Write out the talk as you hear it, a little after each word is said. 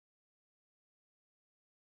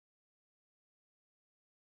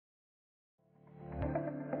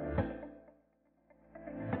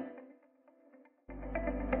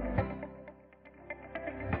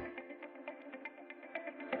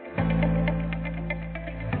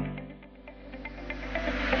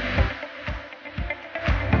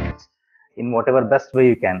in whatever best way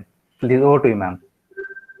you can. Please, over to you, ma'am.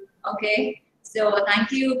 Okay. So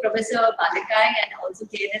thank you, Professor Balakai, and also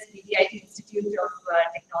KNS PDIT Institute of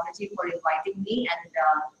Technology for inviting me, and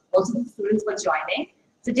also the students for joining.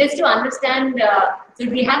 So just to understand, so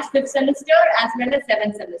we have 5th semester as well as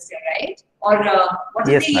 7th semester, right? Or what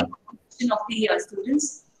is Yes, the ma'am. composition of the students?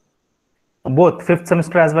 Both 5th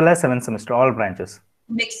semester as well as 7th semester, all branches.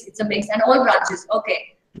 Mix, it's a mix, and all branches. Okay.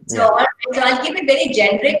 So, Yeah. all right, so I'll keep it very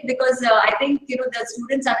generic because I think the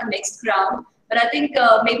students are a mixed crowd. But I think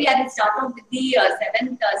maybe I will start off with the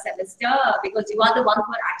 7th semester because you are the ones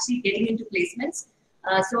who are actually getting into placements.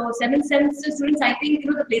 So 7th semester students, I think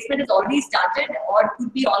the placement has already started or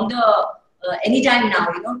could be on the anytime now.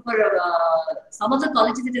 For some of the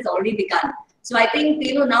colleges it has already begun. So I think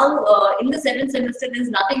now in the 7th semester there is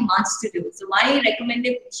nothing much to do. So my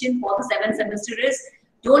recommendation for the 7th semester is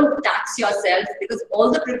don't tax yourself because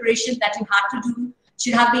all the preparation that you had to do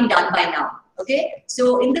should have been done by now. Okay, so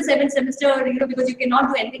in the 7th semester, because you cannot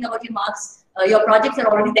do anything about your marks, your projects are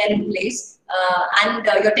already there in place, and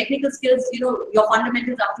your technical skills, your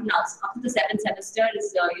fundamentals up to now, up to the 7th semester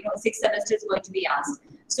is, 6th semester is going to be asked.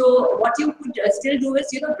 So what you could still do is,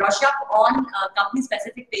 brush up on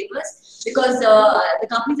company-specific papers because the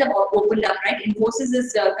companies have opened up, right? Infosys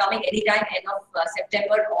is coming anytime end of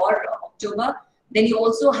September or October. Then you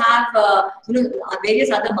also have,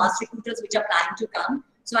 various other mass recruiters which are planning to come.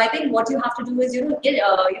 So I think what you have to do is, get,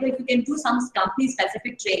 if you can do some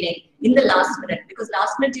company-specific training in the last minute, because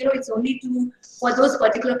last minute, it's only for those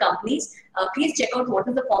particular companies. Please check out what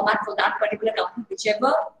is the format for that particular company,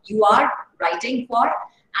 whichever you are writing for,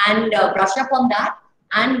 and brush up on that.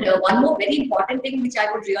 And one more very important thing which I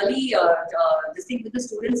would really distinct with the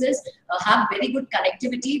students is have very good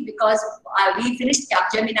connectivity because we finished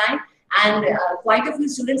Capgemini and quite a few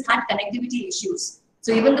students had connectivity issues.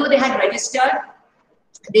 So even though they had registered,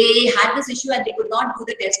 they had this issue and they could not do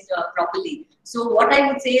the test properly. So what I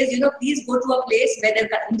would say is, please go to a place where the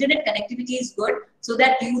internet connectivity is good so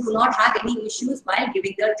that you do not have any issues while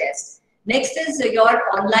giving the test. Next is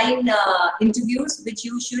your online interviews, which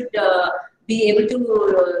you should be able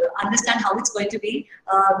to understand how it's going to be.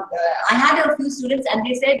 I had a few students and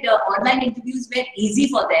they said online interviews were easy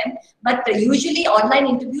for them, but usually online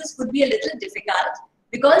interviews could be a little difficult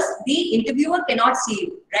because the interviewer cannot see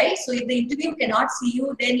you, right? So if the interviewer cannot see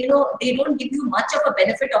you, then they don't give you much of a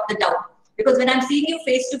benefit of the doubt. Because when I'm seeing you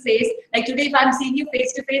face to face, like today, if I'm seeing you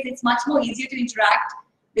face to face, it's much more easier to interact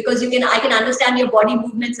because I can understand your body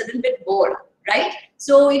movements a little bit more, right?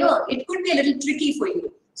 So it could be a little tricky for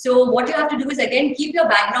you. So what you have to do is again keep your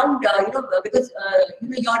background, because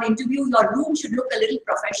your interview, your room should look a little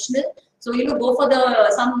professional. So go for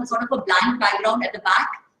some sort of a blank background at the back.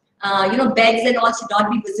 Beds and all should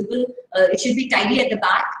not be visible. It should be tidy at the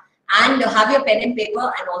back, and have your pen and paper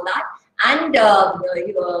and all that. And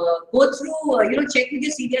go through, check with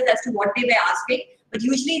your seniors as to what they were asking. But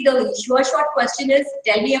usually the short question is,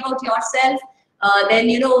 tell me about yourself. Then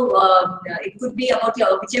it could be about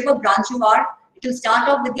whichever branch you are. It will start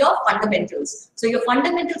off with your fundamentals. So your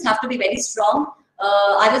fundamentals have to be very strong.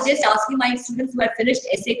 I was just asking my students who have finished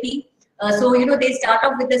SAP. So they start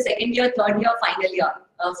off with the second year, third year, final year.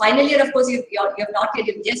 Final year, of course, you have not yet,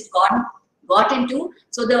 you've just got into.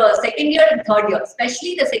 So the second year and third year,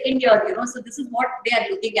 especially the second year, so this is what they are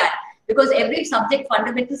looking at. Because every subject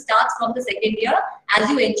fundamental starts from the second year as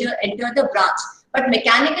you enter the branch. But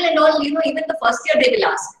mechanical and all, even the first year they will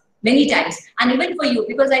ask many times. And even for you,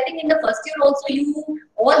 because I think in the first year also you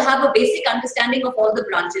all have a basic understanding of all the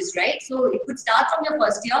branches, right? So it could start from your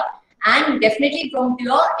first year and definitely from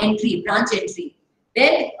your branch entry.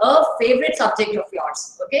 Then a favorite subject of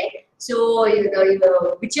yours, okay? So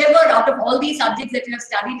whichever out of all these subjects that you have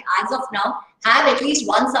studied as of now, have at least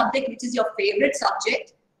one subject which is your favorite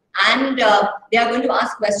subject, and they are going to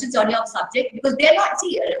ask questions on your subject because they're not,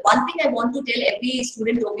 see, one thing I want to tell every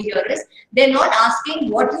student over here is, they're not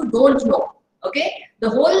asking what you don't know, okay? The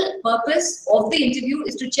whole purpose of the interview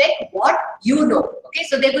is to check what you know, okay?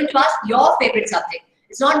 So they're going to ask your favorite subject.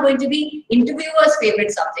 It's not going to be interviewer's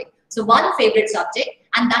favorite subject. So one favorite subject,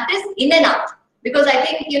 and that is in and out. Because I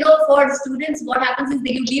think, for students, what happens is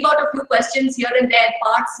you leave out a few questions here and there,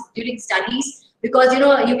 parts during studies, because, you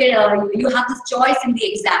have this choice in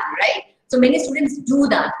the exam, right? So many students do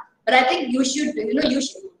that. But I think you should,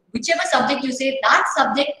 whichever subject you say, that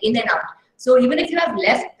subject in and out. So even if you have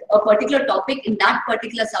left a particular topic in that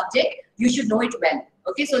particular subject, you should know it well.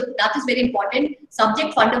 Okay, so that is very important.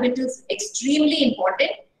 Subject fundamentals, extremely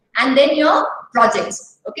important. And then your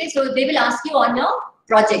projects. Okay, so they will ask you on your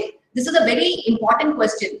project. This is a very important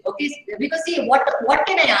question. Okay, because see, what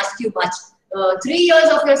can I ask you much? 3 years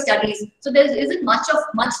of your studies. So there isn't much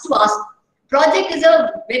to ask. Project is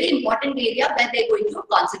a very important area where they're going to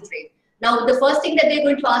concentrate. Now, the first thing that they're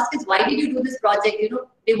going to ask is, why did you do this project? You know,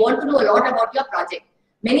 they want to know a lot about your project.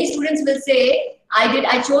 Many students will say,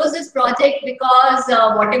 I chose this project because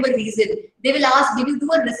whatever reason. They will ask, did you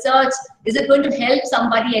do a research? Is it going to help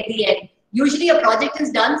somebody at the end? Usually a project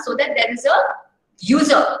is done so that there is a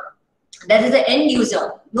user, there is an end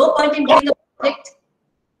user. No point in doing a project.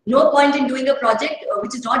 No point in doing a project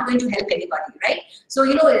which is not going to help anybody, right? So,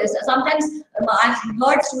 you know, sometimes I've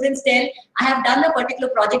heard students tell, I have done a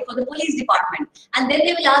particular project for the police department. And then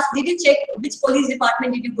they will ask, did you check which police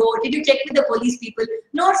department did you go? Did you check with the police people?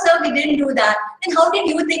 No, sir, we didn't do that. Then how did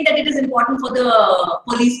you think that it is important for the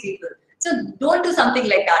police people? So don't do something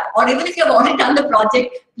like that. Or even if you have already done the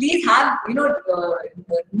project, please have, you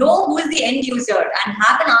know who is the end user and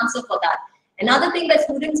have an answer for that. Another thing that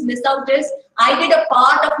students miss out is, I did a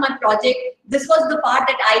part of my project. This was the part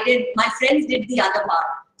that I did. My friends did the other part.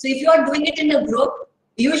 So if you are doing it in a group,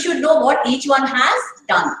 you should know what each one has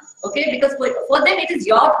done. Okay, because for them it is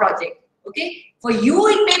your project. Okay, for you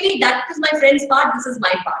it may be that is my friend's part, this is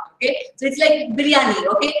my part. Okay, so it's like biryani.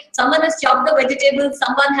 Okay, someone has chopped the vegetables,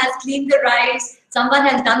 someone has cleaned the rice, someone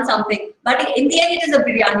has done something, but in the end it is a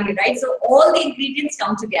biryani, right? So all the ingredients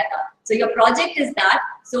come together. So your project is that.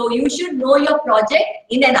 So you should know your project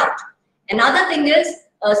in and out. Another thing is,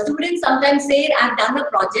 students sometimes say, I've done a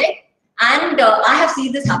project and I have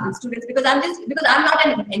seen this happen, students, because I'm not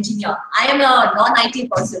an engineer. I am a non-IT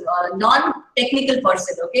person or non-technical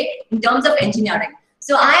person, okay, in terms of engineering.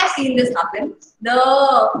 So I have seen this happen.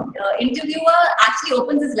 The interviewer actually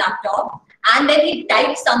opens his laptop and then he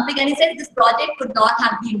types something and he says, this project could not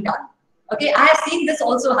have been done. Okay, I have seen this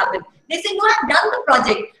also happen. They say, no, I've done the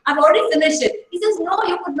project. I've already finished it. He says, no,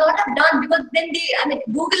 you could not have done, because then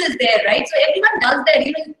Google is there, right? So everyone does that.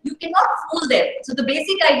 You know, you cannot fool them. So the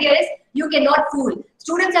basic idea is, you cannot fool.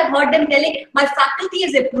 Students have heard them telling, my faculty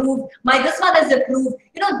is approved, my this one is approved.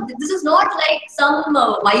 You know, this is not like some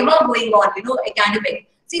viva going on, you know, academic.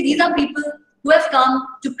 See, these are people who have come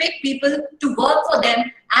to pick people to work for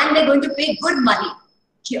them, and they're going to pay good money.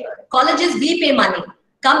 Colleges, we pay money.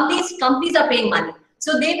 Companies are paying money.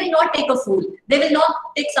 So they will not take a fool. They will not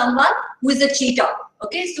take someone who is a cheater.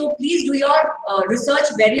 Okay, so please do your research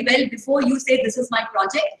very well before you say this is my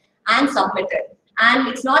project and submit it. And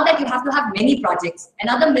it's not that you have to have many projects.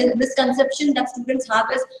 Another misconception that students have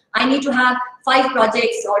is, I need to have 5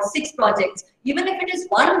 projects or 6 projects. Even if it is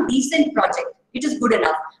one decent project, it is good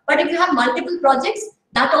enough. But if you have multiple projects,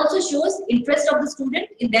 that also shows interest of the student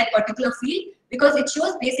in their particular field, because it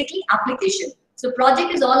shows basically application. So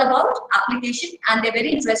project is all about application, and they're very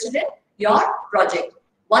interested in your project.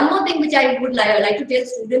 One more thing which I would like to tell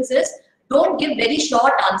students is, don't give very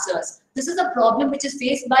short answers. This is a problem which is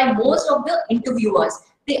faced by most of the interviewers.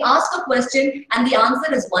 They ask a question and the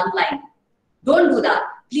answer is one line. Don't do that.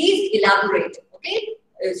 Please elaborate. Okay?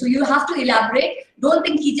 So you have to elaborate. Don't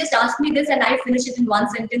think he just asked me this and I finish it in 1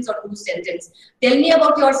 sentence or 2 sentences. Tell me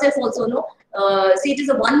about yourself also. No. See, it is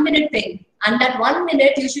a 1-minute thing. And that 1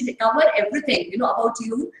 minute, you should cover everything, you know, about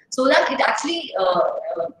you, so that it actually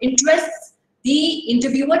interests the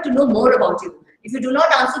interviewer to know more about you. If you do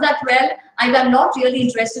not answer that well, I am not really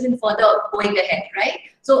interested in further going ahead, right?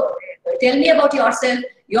 So tell me about yourself,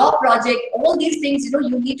 your project, all these things, you know,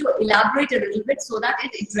 you need to elaborate a little bit so that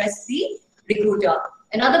it interests the recruiter.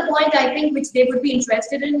 Another point I think which they would be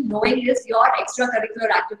interested in knowing is your extracurricular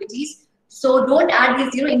activities. So don't add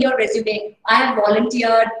this, you know, in your resume, I have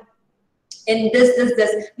volunteered in this.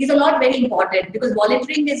 These are not very important, because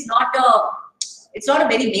volunteering is not a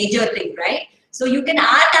very major thing, right? So you can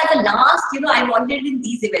add as a last, you know, I volunteered in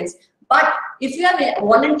these events. But if you have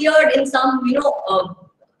volunteered in some, you know,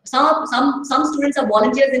 some students are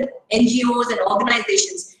volunteers in NGOs and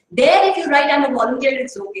organizations. There, if you write I'm a volunteer,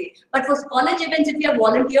 it's okay. But for college events, if you have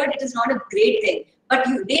volunteered, it is not a great thing. But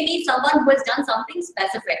they need someone who has done something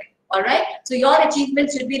specific. All right. So your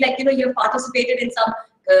achievements should be like, you know, you have participated in some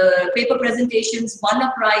paper presentations, won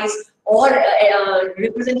a prize, or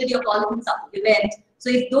represented your college in some event. So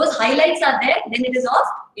if those highlights are there, then it is of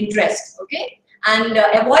interest. Okay. And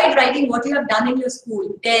avoid writing what you have done in your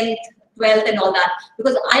school, 10th, 12th, and all that,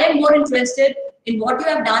 because I am more interested in what you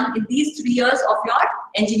have done in these 3 years of your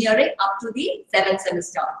engineering up to the 7th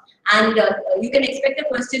semester. And you can expect a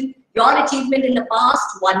question, your achievement in the past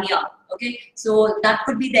 1 year. Okay, so that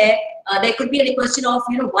could be there. There could be a question of,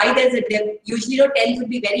 you know, why there's a dip. Usually, you know, 10th would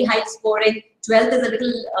be very high scoring, 12th is a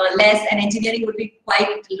little less, and engineering would be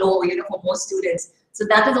quite low, you know, for most students. So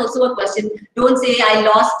that is also a question. Don't say I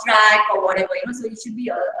lost track or whatever, you know. So it should be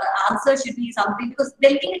answer should be something, because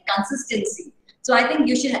they're looking at consistency. So I think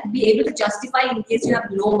you should be able to justify in case you have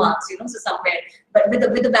low marks, so somewhere, but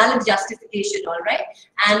with a valid justification, all right?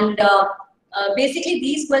 And basically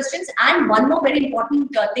these questions, and one more very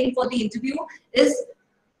important thing for the interview is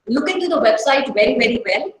look into the website very, very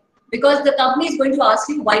well, because the company is going to ask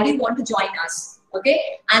you, why do you want to join us? Okay,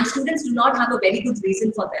 and students do not have a very good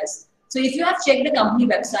reason for this. So if you have checked the company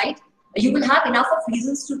website, you will have enough of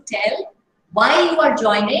reasons to tell why you are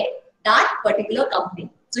joining that particular company.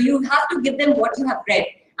 So you have to give them what you have read.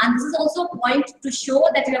 And this is also a point to show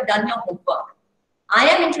that you have done your homework. I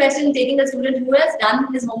am interested in taking a student who has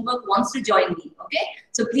done his homework, wants to join me. Okay,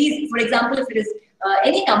 so please, for example, if it is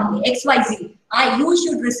any company, XYZ, you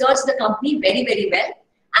should research the company very, very well.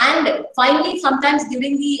 And finally, sometimes at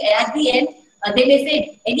the end, they may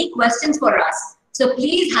say, any questions for us? So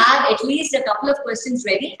please have at least a couple of questions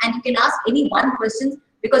ready, and you can ask any one question,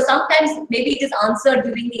 because sometimes maybe it is answered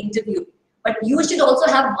during the interview. But you should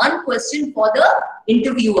also have one question for the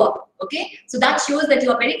interviewer. Okay, so that shows that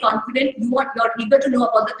you are very confident, you're eager to know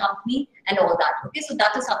about the company and all that. Okay, so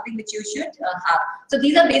that is something which you should have. So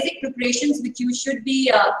these are basic preparations which you should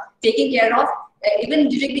be taking care of. Even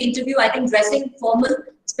during the interview, I think dressing formal,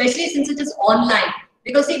 especially since it is online.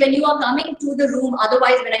 Because see, when you are coming to the room,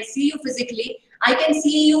 otherwise when I see you physically, I can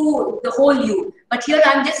see you, the whole you. But here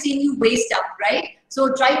I'm just seeing you waist up, right?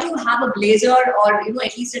 So try to have a blazer or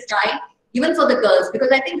at least a tie. Even for the girls, because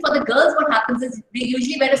I think for the girls what happens is they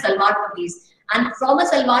usually wear a salwar kameez, and from a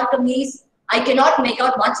salwar kameez I cannot make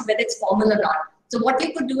out much whether it's formal or not. So what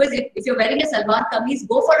you could do is, if you're wearing a salwar kameez,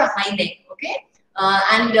 go for a high neck, okay,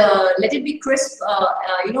 and let it be crisp,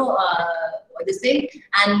 this thing,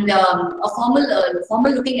 and a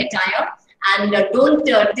formal looking attire, and don't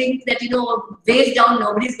think that waist down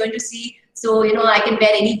nobody's going to see. So, I can wear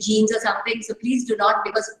any jeans or something. So please do not,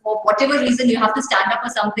 because for whatever reason you have to stand up or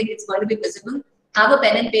something, it's going to be visible. Have a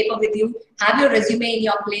pen and paper with you. Have your resume in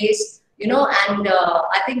your place, and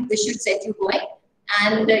I think this should set you going.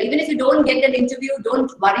 And even if you don't get an interview,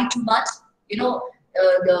 don't worry too much.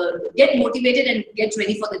 Get motivated and get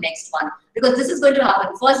ready for the next one. Because this is going to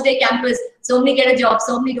happen. First day campus, so many get a job,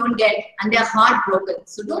 so many don't get, and they're heartbroken.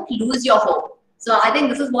 So don't lose your hope. So I think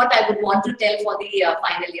this is what I would want to tell for the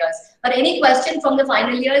final years. But any question from the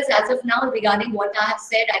final years as of now regarding what I have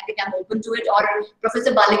said, I think I'm open to it. Or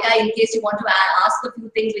Professor Balika, in case you want to ask a few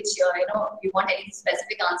things which you want any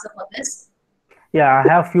specific answer for this. Yeah,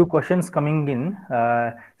 I have few questions coming in,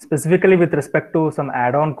 specifically with respect to some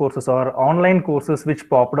add-on courses or online courses which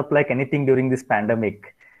popped up like anything during this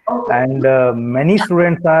pandemic. Okay. And many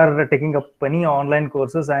students are taking up many online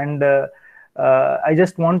courses, and I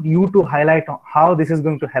just want you to highlight how this is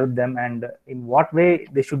going to help them and in what way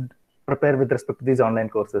they should prepare with respect to these online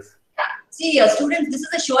courses. See, students, this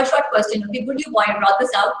is a short question. Okay, good you brought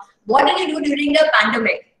this out. What did you do during the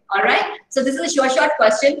pandemic? All right. So this is a short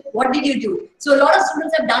question. What did you do? So a lot of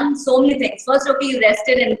students have done so many things. First, okay, you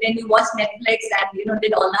rested and then you watched Netflix and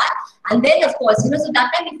did all that. And then, of course, so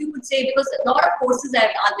that time, if you could say, because a lot of courses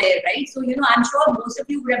are there, right? So I'm sure most of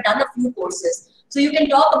you would have done a few courses. So you can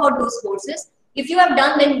talk about those courses. If you have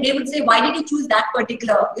done, then they would say, why did you choose that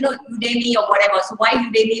particular, Udemy or whatever? So why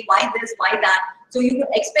Udemy? Why this? Why that? So you would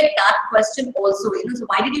expect that question also, so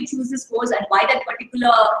why did you choose this course and why that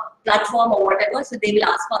particular platform or whatever? So they will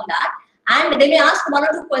ask on that. And they may ask one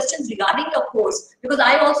or two questions regarding your course, because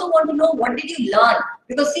I also want to know what did you learn?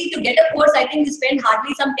 Because see, to get a course, I think you spend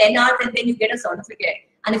hardly some 10 hours and then you get a certificate.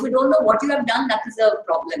 And if you don't know what you have done, that is a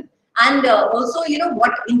problem. And also,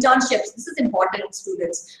 what internships, this is important,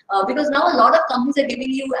 students, because now a lot of companies are giving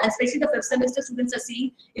you, especially the 5th semester students are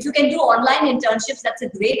seeing, if you can do online internships, that's a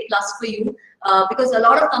great plus for you, because a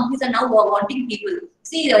lot of companies are now wanting people.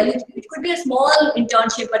 See, it could be a small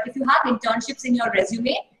internship, but if you have internships in your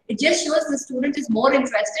resume, it just shows the student is more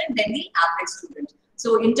interested than the average student.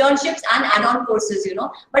 So internships and add-on courses,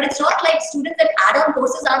 but it's not like students that add-on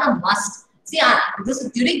courses are a must. See,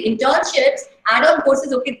 during internships, add-on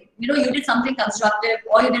courses, okay, you did something constructive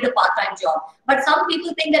or you did a part-time job. But some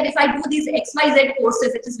people think that if I do these XYZ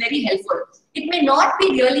courses, it is very helpful. It may not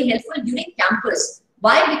be really helpful during campus.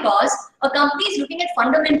 Why? Because a company is looking at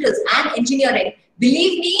fundamentals and engineering.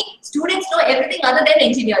 Believe me, students know everything other than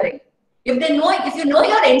engineering. If you know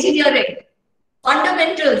your engineering,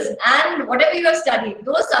 fundamentals and whatever you have studied,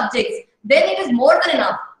 those subjects, then it is more than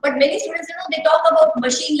enough. But many students, they talk about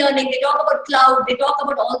machine learning, they talk about cloud, they talk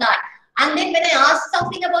about all that. And then when I ask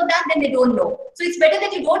something about that, then they don't know. So it's better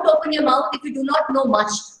that you don't open your mouth if you do not know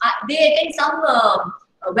much. They attend some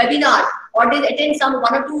webinar or they attend some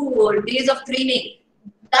 1 or 2 days of training.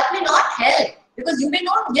 That may not help. because you may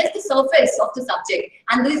know just the surface of the subject,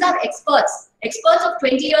 and these are experts of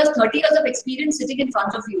 20 years, 30 years of experience sitting in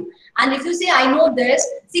front of you. And if you say, I know this,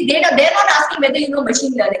 see, they're not asking whether you know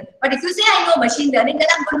machine learning. But if you say, I know machine learning, then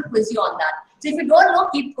I'm going to quiz you on that. So if you don't know,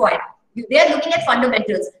 keep quiet. They are looking at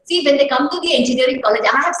fundamentals. See, when they come to the engineering college,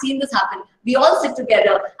 I have seen this happen. We all sit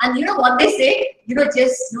together, and you know what they say?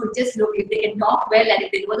 Just look if they can talk well, and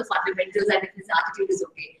if they know the fundamentals, and if his attitude is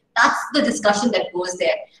okay. That's the discussion that goes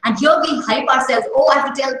there. And here we hype ourselves. Oh, I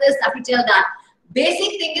have to tell this, I have to tell that.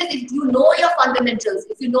 Basic thing is, if you know your fundamentals,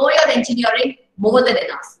 if you know your engineering, more than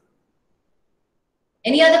enough.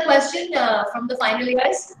 Any other question from the final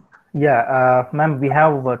guys? Yeah, ma'am, we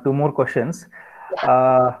have two more questions.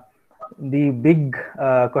 Yeah. The big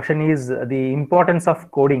question is the importance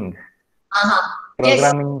of coding.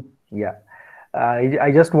 Programming. Yes. Yeah.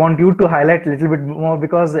 I just want you to highlight a little bit more,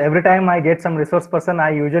 because every time I get some resource person,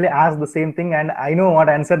 I usually ask the same thing, and I know what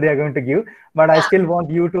answer they are going to give, but I still want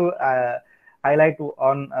you to highlight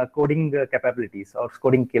on coding capabilities or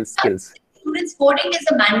coding skills. Students, coding is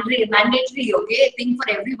a mandatory thing for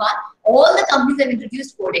everyone. All the companies have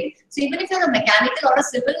introduced coding. So even if you're a mechanical or a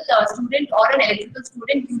civil student or an electrical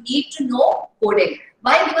student, you need to know coding.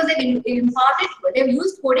 Why? Because they've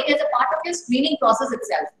used coding as a part of your screening process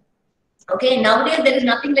itself. Okay, nowadays there is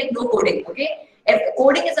nothing like no coding. Okay, if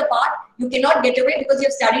coding is a part, you cannot get away because you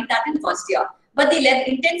have studied that in first year. But the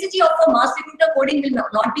intensity of a mass recruiter coding will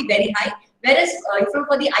not be very high. Whereas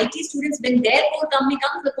for the IT students, when their core company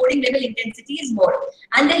comes, the coding level intensity is more.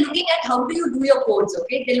 And they're looking at how do you do your codes,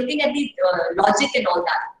 okay? They're looking at the logic and all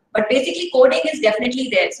that. But basically, coding is definitely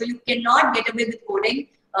there. So you cannot get away with coding,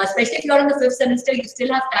 especially if you're in the 5th semester, you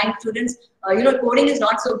still have time, students. Coding is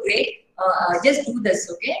not so great. Just do this,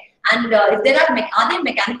 okay? And if there are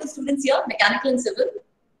mechanical students here, mechanical and civil?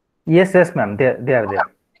 Yes, ma'am, they are there.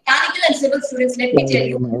 Mechanical and civil students, let me tell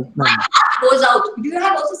you, my heart goes out. Do you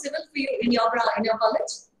have also civil for you in your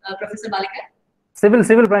college, Professor Balika?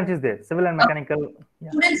 Civil branch is there, civil and mechanical. Yeah.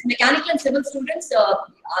 Students, mechanical and civil students,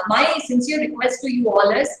 my sincere request to you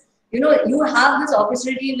all is, you have this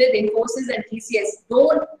opportunity with Infosys and TCS.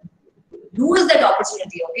 Don't lose that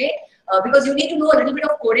opportunity, okay? Because you need to know a little bit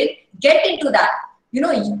of coding. Get into that.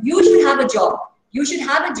 You should have a job. You should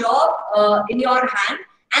have a job in your hand.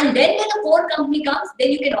 And then when a core company comes,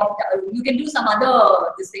 then you can opt out. You can do some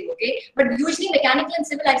other this thing, okay? But usually mechanical and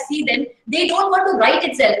civil, I see them, they don't want to write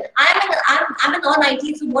itself. I'm a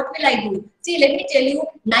non-IT, so what will I do? See, let me tell you,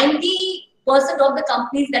 90% of the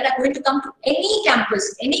companies that are going to come to any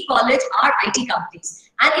campus, any college are IT companies.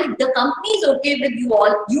 And if the company is okay with you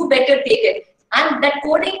all, you better take it. And that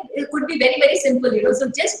coding, it could be very, very simple, so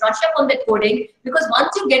just brush up on that coding, because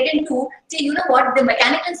once you get into, see, you know what, the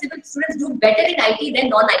mechanical and civil students do better in IT than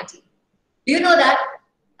non-IT. Do you know that?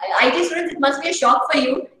 IT students, it must be a shock for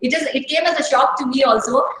you. It came as a shock to me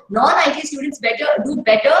also. Non-IT students do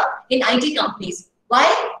better in IT companies.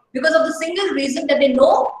 Why? Because of the single reason that they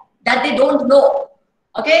know that they don't know.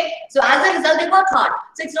 Okay, so as a result, they work hard.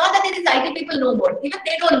 So it's not that these IT people know more, even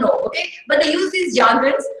they don't know. Okay, but they use these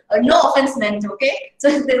jargons. No offense meant. Okay, so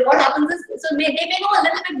what happens is, so they may know a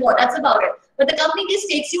little bit more. That's about it. But the company just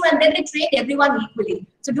takes you and then they train everyone equally.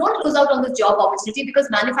 So don't lose out on this job opportunity, because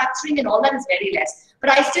manufacturing and all that is very less. But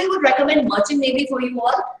I still would recommend Merchant Navy for you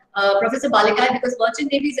all, Professor Balika, because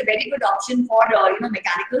Merchant Navy is a very good option for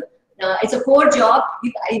mechanical. It's a core job.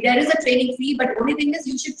 There is a training fee, but the only thing is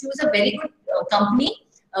you should choose a very good company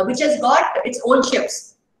which has got its own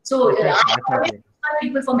ships. So I always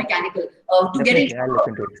people for mechanical to get into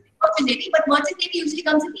Merchant Navy, but Merchant Navy usually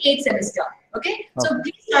comes in the 8th semester. Okay, so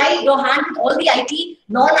please try your hand with all the IT,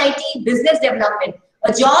 non-IT, business development.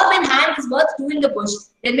 A job in hand is worth two in the bush.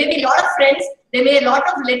 There may be a lot of friends, there may be a lot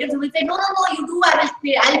of relatives who will say, no, you do,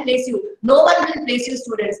 I'll place you. No one will place you,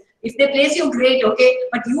 students. If they place you, great, okay?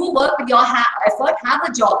 But you work with your effort, have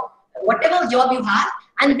a job, whatever job you have,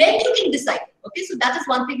 and then you can decide. Okay, so that is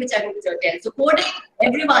one thing which I would tell. So coding,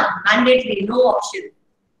 everyone, mandatory, no option.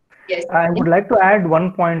 Yes. I would like to add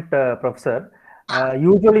one point, Professor.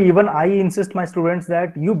 Usually, even I insist my students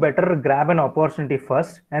that you better grab an opportunity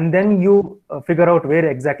first, and then you figure out where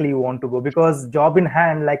exactly you want to go. Because job in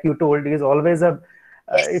hand, like you told, is always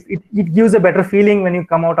it gives a better feeling when you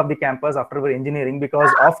come out of the campus after engineering,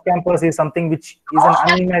 because off campus is something which is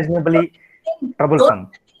unimaginably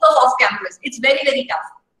troublesome. Off campus, it's very, very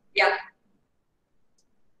tough. Yeah.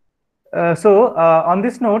 So on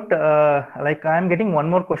this note, like I am getting one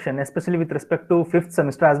more question, especially with respect to 5th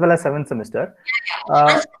semester as well as 7th semester.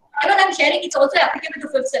 What I'm sharing, it's also applicable to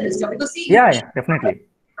 5th semester, because see, yeah, definitely.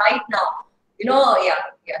 Right now,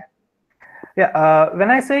 Yeah,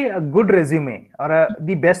 when I say a good resume or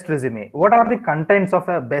the best resume, what are the contents of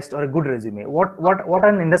a best or a good resume? What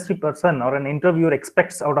an industry person or an interviewer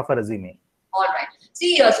expects out of a resume? All right.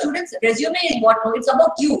 See, students, resume is what? No, it's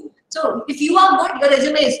about you. So if you are good, your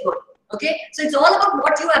resume is good. Okay. So it's all about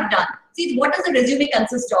what you have done. See, what does a resume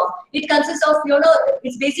consist of? It consists of,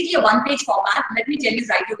 it's basically a one-page format. Let me tell you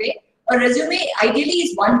right away. A resume ideally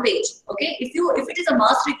is one page. Okay. If it is a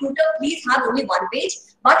mass recruiter, please have only one page.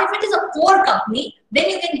 But if it is a core company, then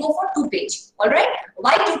you can go for 2 page. All right.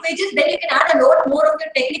 Why 2 pages? Then you can add a lot more of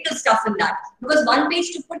your technical stuff in that. Because one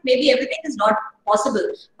page to put maybe everything is not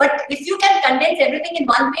possible. But if you can condense everything in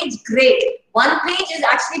one page, great. One page is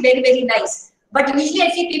actually very, very nice. But usually I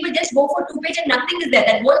see people just go for 2 page and nothing is there.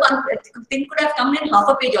 That whole one thing could have come in half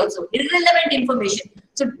a page also. Irrelevant information.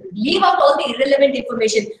 So leave out all the irrelevant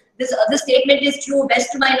information. This statement is true,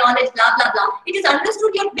 best to my knowledge, blah, blah, blah. It is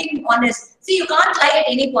understood you're being honest. See, you can't lie at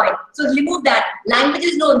any point. So remove that.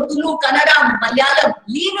 Languages known, Tulu, Kannada, Malayalam,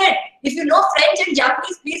 leave it. If you know French and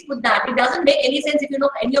Japanese, please put that. It doesn't make any sense if you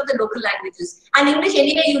know any of the local languages. And English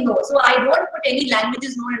anyway you know. So I don't put any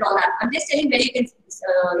languages known and all that. I'm just telling where you can,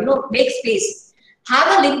 make space.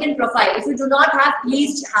 Have a LinkedIn profile. If you do not have,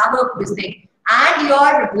 please have a this thing. Add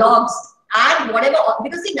your blogs. And whatever,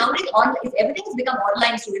 because see nowadays if everything has become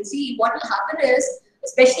online, students, see what will happen is,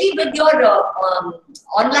 especially with your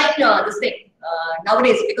online this thing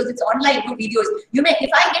nowadays, because it's online videos. If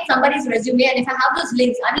I get somebody's resume and if I have those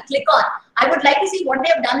links, I will click on. I would like to see what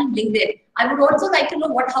they have done in LinkedIn. I would also like to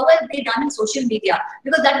know how have they done in social media,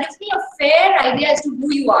 because that gives me a fair idea as to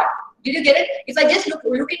who you are. Did you get it? If I just look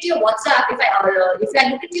into your WhatsApp, if I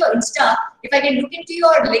look into your Insta, if I can look into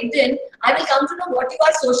your LinkedIn, I will come to know what you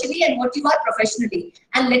are socially and what you are professionally.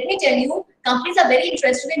 And let me tell you, companies are very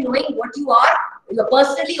interested in knowing what you are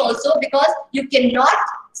personally also, because you cannot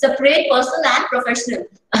separate personal and professional.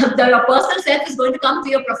 Your personal self is going to come to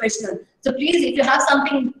your professional. So please, if you have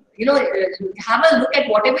something, have a look at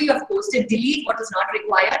whatever you have posted, delete what is not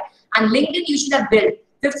required, and LinkedIn you should have built.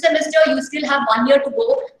 5th semester, you still have 1 year to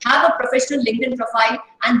go. Have a professional LinkedIn profile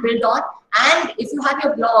and build on. And if you have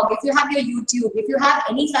your blog, if you have your YouTube, if you have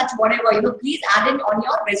any such whatever, please add it on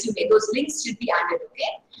your resume. Those links should be added,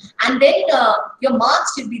 okay? And then your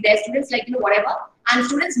marks should be there, students, whatever. And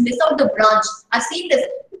students miss out the branch. I've seen this.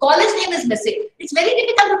 College name is missing. It's very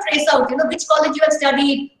difficult to trace out, which college you have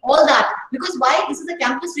studied, all that. Because why? This is a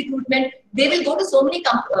campus recruitment. They will go to so many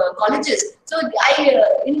colleges. So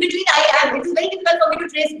in between, it is very difficult for me to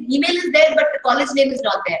trace. Email is there, but the college name is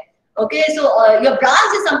not there. Okay, so your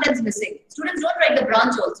branch is sometimes missing. Students don't write the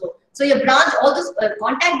branch also. So your branch, all those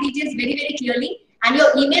contact details very, very clearly. And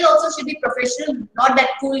your email also should be professional, not that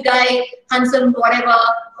cool guy, handsome, whatever.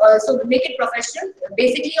 So make it professional.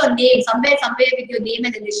 Basically your name, somewhere with your name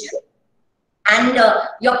and initial. And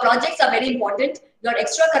your projects are very important. Your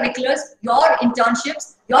extracurriculars, your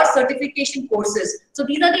internships, your certification courses. So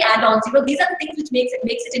these are the add-ons. These are the things which makes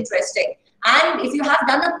it interesting. And if you have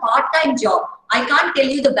done a part-time job, I can't tell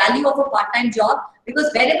you the value of a part-time job,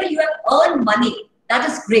 because wherever you have earned money, that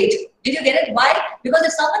is great. Did you get it? Why? Because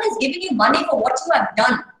if someone is giving you money for what you have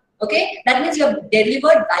done, okay, that means you have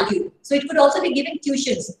delivered value. So it could also be giving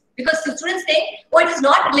tuitions, because students think, oh, it is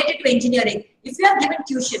not related to engineering. If you have given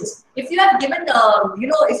tuitions, if you have given,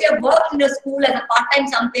 if you have worked in a school as a part-time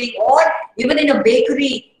something, or even in a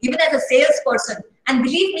bakery, even as a salesperson, and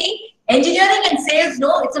believe me, engineering and sales,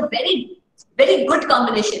 it's a very, very good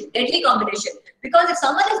combination, deadly combination. Because if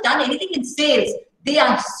someone has done anything in sales, they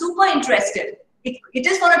are super interested. It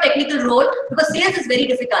is for a technical role, because sales is very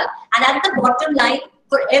difficult. And at the bottom line,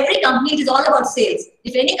 for every company, it is all about sales.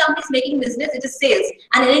 If any company is making business, it is sales.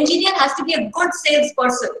 And an engineer has to be a good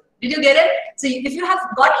salesperson. Did you get it? So if you have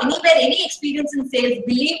got any experience in sales,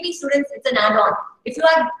 believe me, students, it's an add-on. If you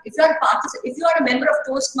are a member of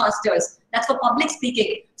Toastmasters, that's for public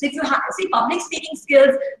speaking. So if you see public speaking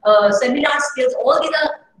skills, seminar skills, all these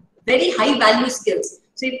are very high value skills.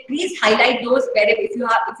 So please highlight those if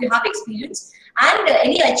you have experience, and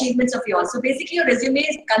any achievements of yours. So basically your resume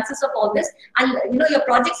consists of all this, and your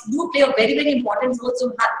projects do play a very, very important role.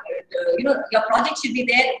 So your project should be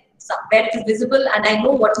there where it is visible, and I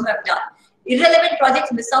know what you have done. Irrelevant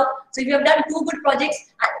projects miss out. So if you have done 2 good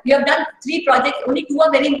projects, you have done 3 projects, only 2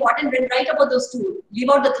 are very important, then write about those 2. Leave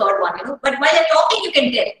out the 3rd one, But while you're talking, you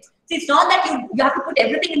can tell. See, it's not that you have to put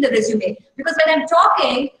everything in the resume, because when I'm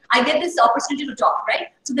talking, I get this opportunity to talk, right?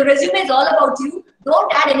 So the resume is all about you.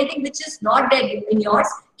 Don't add anything which is not there in yours.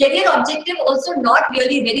 Career objective also not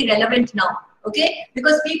really very relevant now. Okay,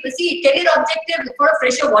 because people see career objective for a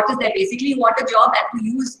fresher, what is that? Basically, you want a job and to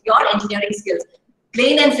use your engineering skills,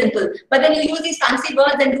 plain and simple. But then you use these fancy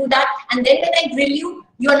words and do that, and then when I grill you,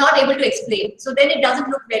 you are not able to explain. So then it doesn't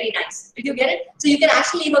look very nice. Did you get it? So you can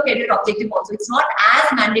actually leave a career objective also. It's not as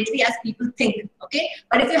mandatory as people think. Okay.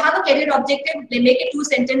 But if you have a career objective, they make it 2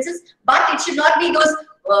 sentences, but it should not be those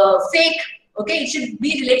fake. Okay. It should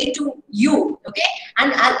be related to you. Okay.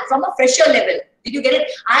 And from a fresher level. Did you get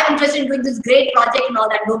it? I'm interested in doing this great project and all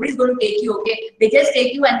that. Nobody's going to take you. Okay. They just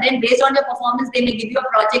take you, and then based on your performance, they may give you a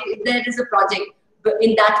project if there is a project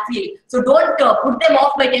in that field. So don't put them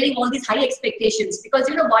off by telling all these high expectations, because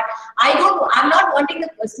you know what, I'm not wanting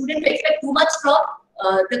the student to expect too much from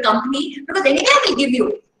the company, because anyway I will give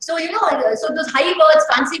you. So you know, so those high words,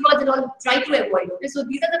 fancy words and all, try to avoid. Okay, so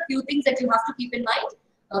these are the few things that you have to keep in mind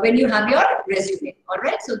when you have your resume. All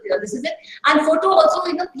right, so this is it. And photo also,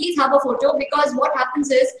 you know, please have a photo, because what happens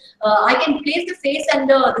is I can place the face and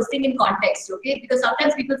this thing in context. Okay, because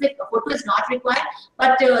sometimes people say a photo is not required,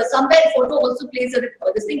 but somewhere photo also plays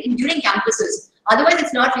this thing during campuses. Otherwise,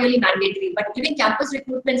 it's not really mandatory. But during campus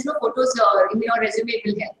recruitments, no photos in your resume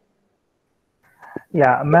will help.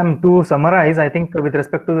 Yeah, ma'am, to summarize, I think with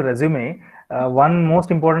respect to the resume, one most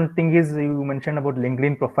important thing is you mentioned about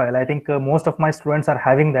LinkedIn profile. I think most of my students are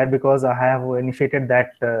having that, because I have initiated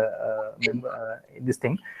that this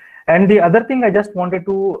thing. And the other thing I just wanted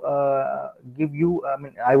to give you,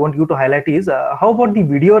 I want you to highlight is how about the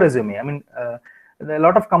video resume? I mean, a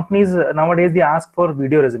lot of companies nowadays, they ask for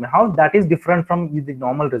video resume. How that is different from the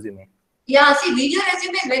normal resume? Yeah, see, video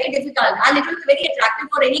resume is very difficult, and it will be very attractive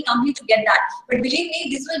for any company to get that. But believe me,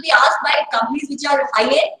 this will be asked by companies which are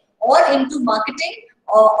high-end or into marketing,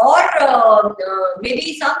 or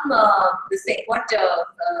maybe some this thing, what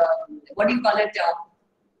do you call it?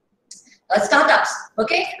 Startups.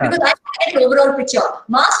 Okay, because I get an overall picture.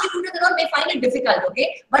 Mass recruiters and all may find it difficult.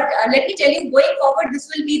 Okay, but let me tell you, going forward, this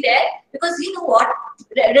will be there, because you know what,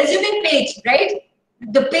 resume page, right?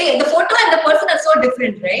 The photo and the person are so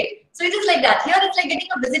different, right? So it is like that. Here it's like getting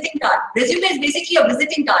a visiting card. Resume is basically a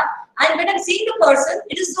visiting card. And when I'm seeing the person,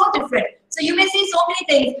 it is so different. So you may say so many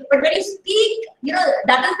things, but when you speak, you know,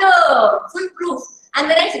 that is the full proof. And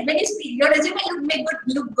when you speak, your resume may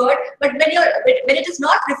look good, but when it is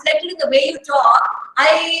not reflected in the way you talk,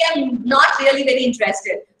 I am not really very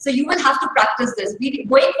interested. So you will have to practice this.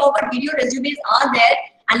 Going forward, video resumes are there.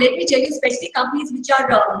 And let me tell you, especially companies which are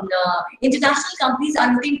international companies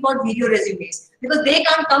are looking for video resumes, because they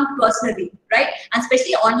can't come personally, right? And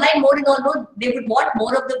especially online mode and all, they would want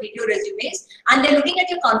more of the video resumes, and they're looking at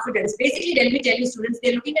your confidence. Basically, let me tell you, students,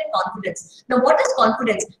 they're looking at confidence. Now, what is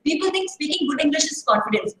confidence? People think speaking good English is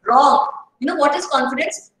confidence. Wrong. You know what is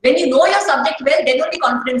confidence? When you know your subject well, then only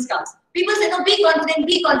confidence comes. People say, no, be confident,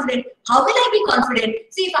 be confident. How will I be confident?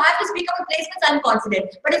 See, if I have to speak about placements, I'm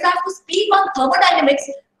confident. But if I have to speak on thermodynamics,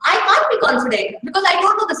 I can't be confident, because I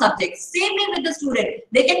don't know the subject. Same way with the student.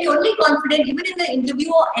 They can be only confident even in the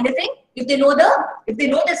interview or anything if they know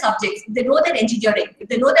the subjects, if they know their engineering, if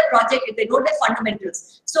they know their project, if they know their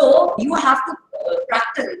fundamentals. So you have to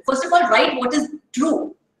practice. First of all, write what is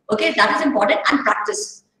true. Okay, that is important, and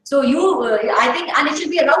practice. So I think, and it should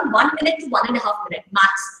be around 1 minute to 1.5 minutes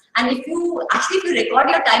max. And if you record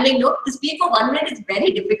your timing note, to speak for 1 minute is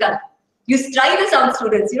very difficult. You try this out,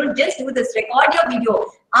 students. You know, just do this. Record your video.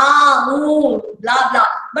 Blah blah.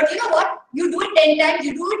 But you know what? You do it 10 times.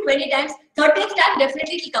 You do it 20 times. 30th time,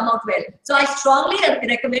 definitely it will come out well. So I strongly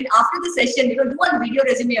recommend after the session, you know, do a video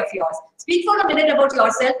resume of yours. Speak for a minute about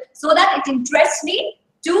yourself, so that it interests me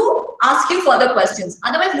to ask you further questions.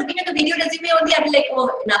 Otherwise, looking at the video resume only, I'll be like,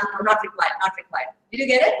 oh, enough, not required, not required. Did you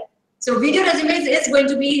get it? So video resumes is going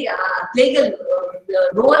to be playing a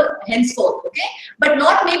role henceforth, okay? But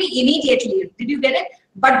not maybe immediately. Did you get it?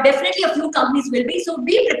 But definitely a few companies will be, so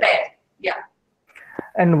be prepared. Yeah.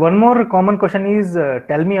 And one more common question is,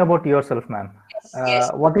 tell me about yourself, ma'am.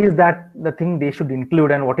 Yes. What is that the thing they should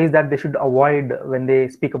include, and what is that they should avoid when they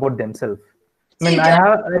speak about themselves? I mean, I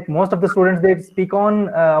have, like, most of the students, they speak on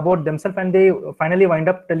about themselves, and they finally wind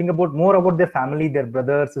up telling about more about their family, their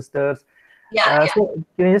brothers, sisters. Yeah. So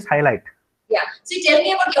can you just highlight? Yeah. So tell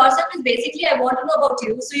me about yourself is basically I want to know about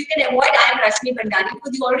you. So you can avoid I am Rashmi Bhandary,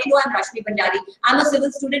 because you already know I'm Rashmi Bhandary. I'm a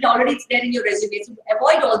civil student, already it's there in your resume. So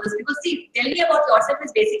avoid all this, because see, tell me about yourself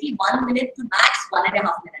is basically 1 minute to max 1.5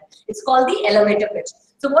 minutes. It's called the elevator pitch.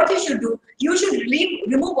 So what you should do, you should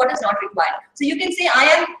remove what is not required. So you can say I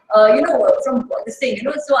am, you know, from this thing, you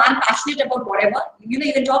know, so I'm passionate about whatever. You know,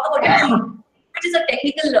 you can talk about anything. It is a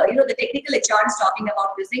technical, you know, the technical HR is talking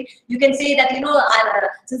about this thing. You can say that, you know,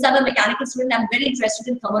 since I'm a mechanical student, I'm very interested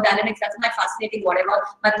in thermodynamics. That's my fascinating whatever.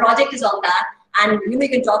 My project is on that. And, you know, you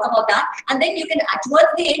can talk about that. And then you can, towards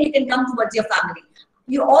the end, you can come towards your family.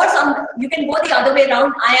 you can go the other way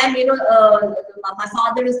around. I am, my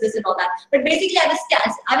father is this and all that. But basically,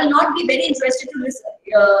 I will not be very interested to listen.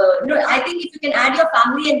 I think if you can add your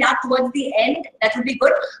family and that towards the end, that would be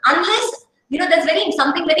good. Unless there's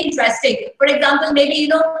something very interesting. For example,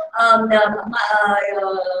 maybe I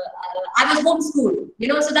was homeschooled.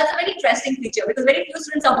 So that's a very interesting feature because very few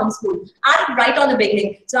students are homeschooled. I'm right on the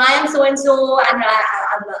beginning. So I am so and so, and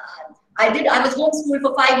I was homeschooled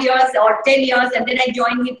for 5 years or 10 years, and then I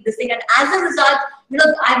joined this thing. And as a result,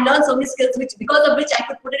 I've learned so many skills, because of which I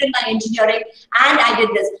could put it in my engineering, and I did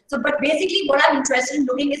this. So, but basically, what I'm interested in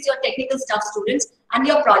looking is your technical stuff, students, and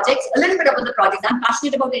your projects. A little bit about the projects. I'm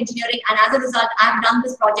passionate about engineering, and as a result, I've done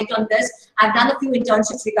this project on this. I've done a few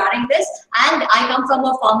internships regarding this, and I come from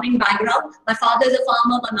a farming background. My father is a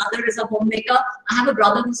farmer, my mother is a homemaker. I have a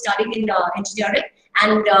brother who's studying in engineering,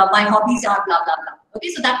 and my hobbies are blah blah blah. Okay,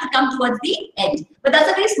 so that could come towards the end. But that's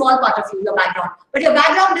a very small part of you, your background. But your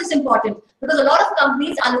background is important because a lot of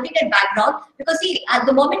companies are looking at background because, see, at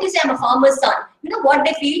the moment you say I'm a farmer's son, what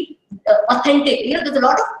they feel authentic. There's a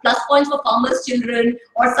lot of plus points for farmers' children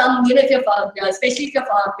or some, if you're, especially if your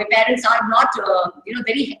parents are not,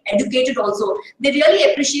 very educated also. They really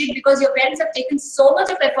appreciate because your parents have taken so much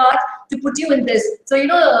of effort to put you in this. So,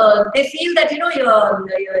 they feel that,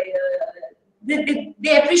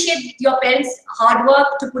 they appreciate your parents' hard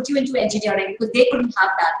work to put you into engineering because they couldn't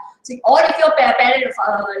have that. So, or if your parent,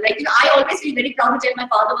 I always feel very proud to tell my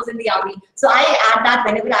father was in the army. So I add that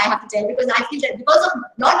whenever I have to tell because I feel that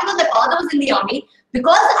not because my father was in the army,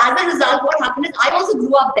 because as a result, what happened is I also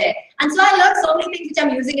grew up there. And so I learned so many things which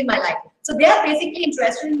I'm using in my life. So they are basically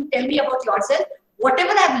interested in tell me about yourself,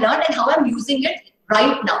 whatever I've learned and how I'm using it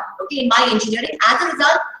right now, okay, in my engineering. As a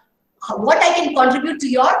result, what I can contribute to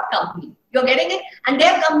your company. You're getting it? And they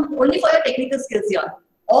have come only for your technical skills here.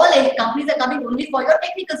 All companies are coming only for your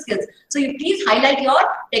technical skills. So you please highlight your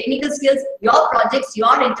technical skills, your projects, your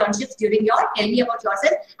internships during your tell me about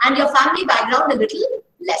yourself, and your family background a little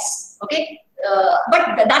less. Okay?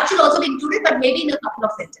 But that should also be included, but maybe in a couple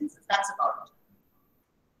of sentences. That's about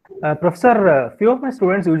it. Professor, few of my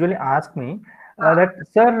students usually ask me, that,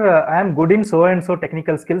 sir, I am good in so and so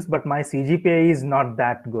technical skills, but my CGPA is not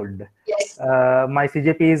that good. Yes. My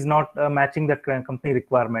CGPA is not matching that company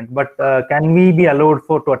requirement. But can we be allowed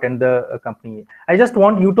to attend the company? I just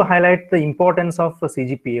want you to highlight the importance of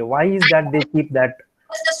CGPA. Why is that they keep that?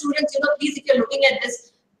 The students, please, if you're looking at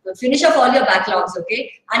this, finish off all your backlogs,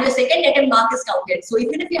 okay? And your second attempt mark is counted. So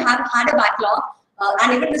even if you have had a backlog,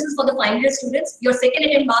 and even this is for the final year students, your second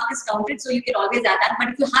attempt mark is counted, so you can always add that. But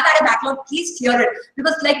if you have had a backlog, please clear it.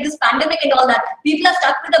 Because like this pandemic and all that, people are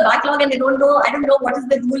stuck with the backlog and they don't know, I don't know what is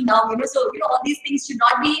the rule now, So, all these things should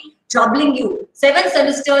not be troubling you. 7th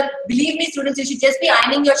semester, believe me, students, you should just be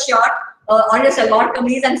ironing your shirt on your salon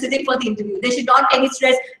kameez and sitting for the interview. They should not take any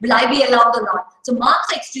stress, will I be allowed or not? So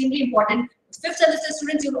marks are extremely important. 5th semester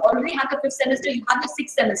students, you already have the 5th semester, you have the 6th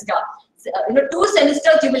semester. 2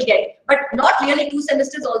 semesters you will get, but not really 2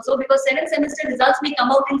 semesters also, because 7th semester results may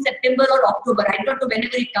come out in September or October. I don't know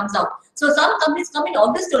whenever it comes out. So some companies come in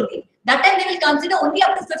August only. That time they will consider only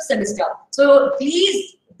up to 5th semester. So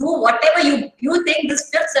please do whatever you think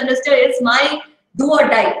this 5th semester is my do or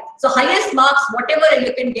die. So highest marks, whatever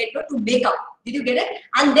you can get to make up. Did you get it?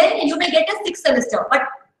 And then you may get a 6th semester. But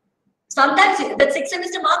sometimes the 6th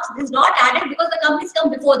semester marks is not added because the companies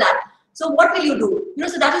come before that. So what will you do?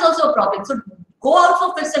 So that is also a problem. So go out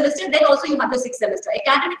for 5th semester, then also you have the 6th semester.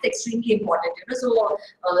 Academics is extremely important. So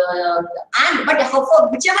but for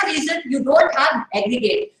whichever reason you don't have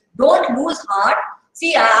aggregate, don't lose heart.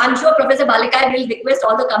 See, I'm sure Professor Balikai will request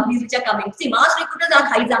all the companies which are coming. See, mass recruiters are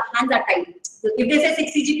hands are tight. So if they say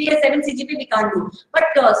 6 CGPA, 7 CGPA, we can't do. But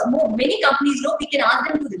many companies know we can ask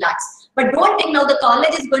them to relax. But don't think now the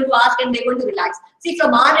college is going to ask and they're going to relax. See,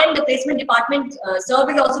 from our end, the placement department, sir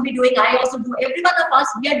will also be doing, I also do. Every one of us,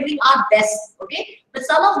 we are doing our best, okay? But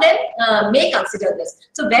some of them may consider this.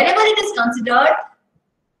 So wherever it is considered,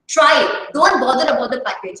 try it. Don't bother about the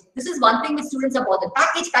package. This is one thing which students are bothered.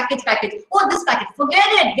 Package. Oh, this package. Forget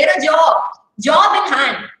it. Get a job. Job in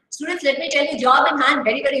hand. Students, let me tell you, job in hand,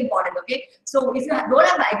 very, very important, okay? So if you don't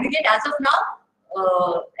have aggregate as of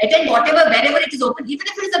now, attend wherever it is open, even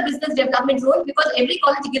if it is a business development role, because every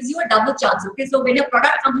college gives you a double chance, okay? So when your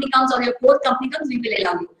product company comes or your core company comes, we will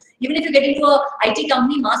allow you. Even if you get into a IT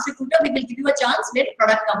company, mass recruiter, we will give you a chance when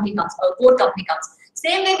product company comes or core company comes.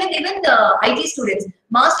 Same way with even the IT students.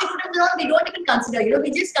 Mass recruiters, we don't even consider,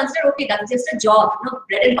 we just consider, okay, that's just a job,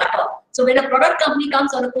 bread and butter. So when a product company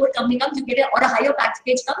comes or a core company comes, you get or a higher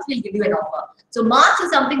package comes, we'll give you an offer. So marks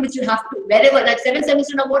is something which you have to, wherever, like 7th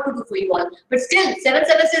semester, what to do for you all. But still, 7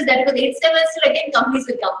 semesters, that because 8th semester, again, companies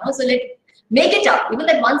will come. So Make it up. Even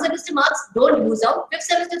that 1 semester marks, don't lose out. 5th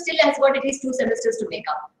semester still has got at least 2 semesters to make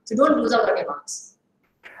up. So don't lose out on your marks.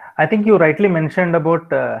 I think you rightly mentioned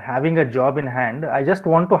about having a job in hand. I just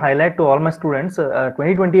want to highlight to all my students,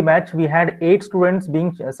 2020 batch, we had 8 students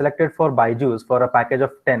being selected for BYJU'S for a package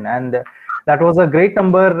of 10. And that was a great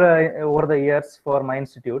number over the years for my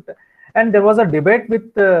institute. And there was a debate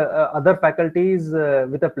with other faculties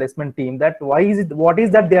with a placement team that what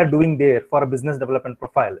is that they are doing there for a business development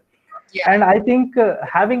profile. Yeah. And I think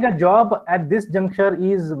having a job at this juncture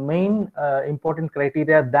is main important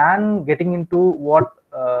criteria than getting into what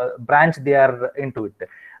branch they are into it.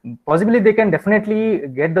 Possibly they can definitely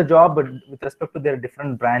get the job with respect to their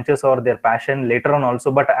different branches or their passion later on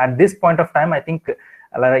also. But at this point of time, I think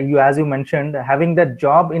as you mentioned, having that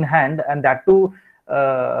job in hand, and that too,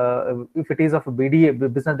 if it is of a BD,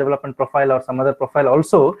 business development profile, or some other profile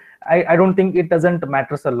also, I don't think it doesn't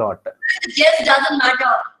matters a lot. Yes, doesn't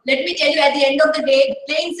matter. Let me tell you, at the end of the day,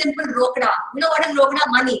 plain simple Rokda. You know what is Rokda?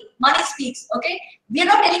 Money. Money speaks, okay? We are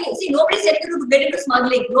not telling you, see, nobody's telling you to get into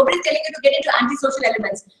smuggling. Nobody's telling you to get into antisocial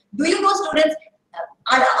elements. Do you know, students,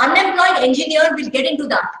 an unemployed engineer will get into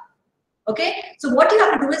that. Okay, so what you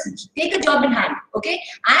have to do is take a job in hand. Okay,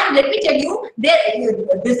 and let me tell you, their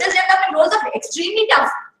business development roles are extremely tough.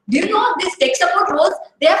 Do you know these tech support roles?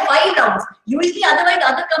 They have 5 rounds. Usually, otherwise,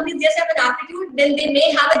 other companies just have an aptitude, then they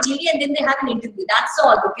may have a GD, and then they have an interview. That's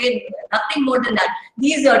all. Okay, nothing more than that.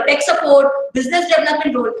 These tech support, business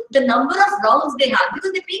development role, the number of rounds they have,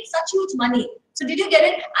 because they're paying such huge money. So did you get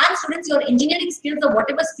it? And students, your engineering skills or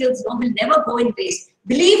whatever skills will never go in waste.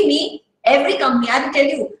 Believe me. Every company, I will tell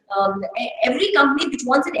you, every company which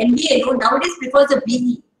wants an MBA nowadays prefers a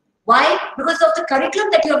BE. Why? Because of the curriculum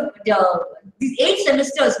that you have, these 8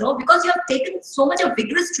 semesters, because you have taken so much of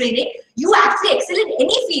vigorous training, you actually excel in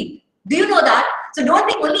any field. Do you know that? So don't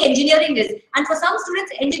think only engineering is. And for some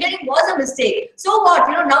students, engineering was a mistake. So what?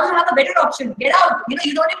 Now you have a better option. Get out.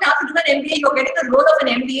 You don't even have to do an MBA. You're getting the role of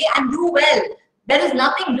an MBA and do well. There is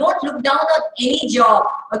nothing, don't look down on any job.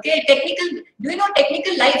 Okay, technical, do you know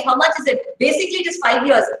technical life, how much is it? Basically, it is 5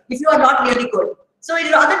 years if you are not really good. So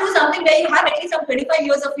you'd rather do something where you have at least some 25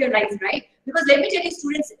 years of your life, right? Because let me tell you,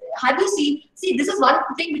 students, have you seen, this is one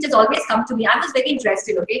thing which has always come to me. I was very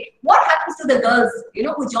interested, okay? What happens to the girls,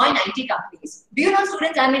 who join IT companies? Do you know,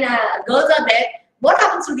 students, girls are there. What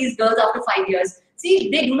happens to these girls after 5 years? See,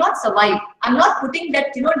 they do not survive. I'm not putting that,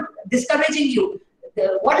 discouraging you.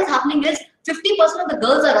 What is happening is, 50% of the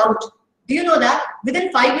girls are out. Do you know that?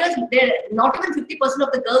 Within 5 years, not even 50%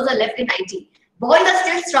 of the girls are left in IT. Boys are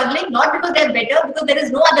still struggling, not because they're better, because there is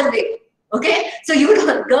no other way. Okay? So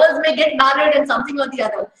girls may get married and something or the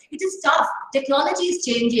other. It is tough. Technology is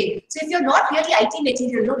changing. So if you're not really IT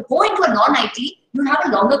material, go into a non-IT, you have a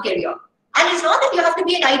longer career. And it's not that you have to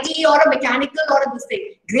be an IT or a mechanical or this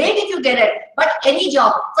thing. Great if you get it, but any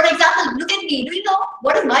job. For example, look at me. Do you know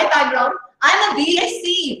what is my background? I'm a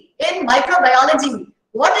BSc in microbiology.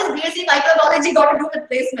 What does BSc microbiology got to do with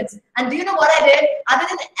placements? And do you know what I did? Other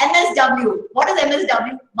than MSW. What is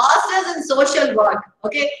MSW? Masters in Social Work.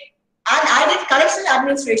 Okay. And I did correctional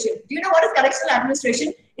administration. Do you know what is correctional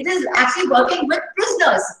administration? It is actually working with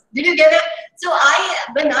prisoners. Did you get it? So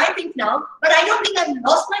when I think now, but I don't think I've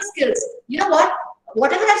lost my skills. You know what?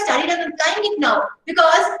 Whatever I've studied, I'm applying it now.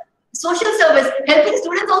 Because social service, helping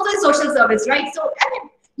students also is social service, right? So,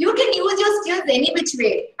 you can use your skills any which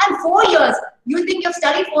way. And 4 years, you think you've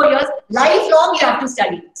studied 4 years, lifelong you have to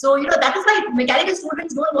study. So, that is why mechanical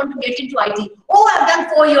students don't want to get into IT. Oh, I've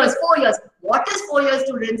done 4 years, 4 years. What is 4 years,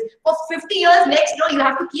 students? For 50 years next, you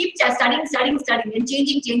have to keep studying and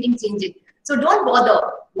changing. So don't bother.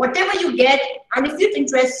 Whatever you get, and if it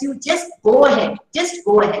interests you, just go ahead. Just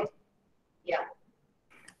go ahead. Yeah.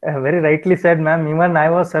 Very rightly said, ma'am. Even I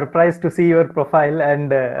was surprised to see your profile,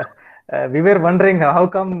 and we were wondering how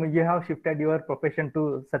come you have shifted your profession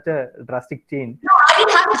to such a drastic change. No, I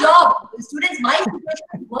didn't have a job. Students, my situation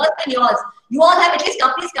is worse than yours. You all have at least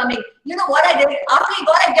companies coming. You know what I did? After I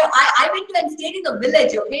got a job, I went to and stayed in the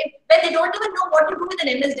village, okay? Where they don't even know what to do with an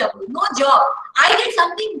MSW. No job. I did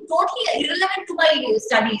something totally irrelevant to my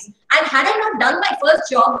studies. And had I not done my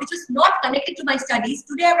first job, which was not connected to my studies,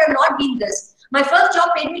 today I would have not been this. My first job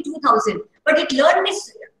paid me 2,000, but it learned me.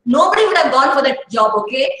 Nobody would have gone for that job,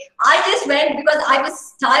 okay? I just went because I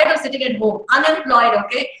was tired of sitting at home, unemployed,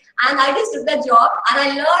 okay? And I just took that job and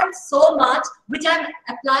I learned so much, which I'm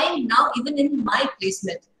applying now even in my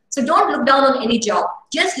placement. So don't look down on any job.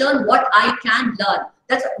 Just learn what I can learn.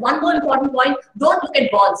 That's one more important point. Don't look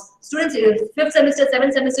at bonds. Students, 5th semester,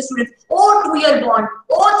 7th semester students, 2-year bond,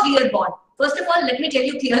 3-year bond. First of all, let me tell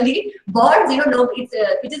you clearly, bonds, no,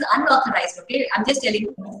 it is unauthorized. Okay, I'm just telling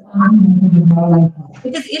you,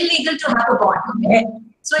 it is illegal to have a bond. Okay,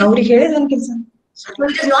 so it is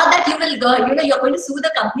not that you will go, you're going to sue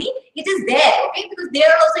the company. It is there, okay, because they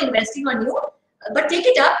are also investing on you. But take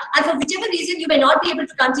it up, and for whichever reason you may not be able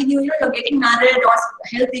to continue, you're getting married or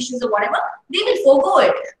health issues or whatever, they will forego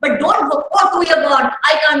it. But don't go, oh, to your God,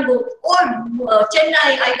 I can't go, or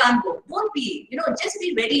Chennai, I can't go. Don't be, just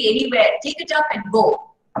be ready anywhere. Take it up and go.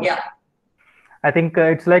 Yeah. I think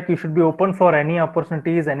it's like you should be open for any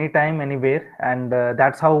opportunities, anytime, anywhere, and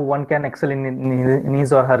that's how one can excel in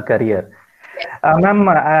his or her career. Ma'am,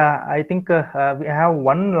 I think we have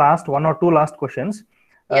one or two last questions.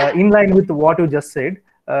 In line with what you just said,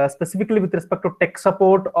 specifically with respect to tech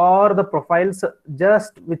support or the profiles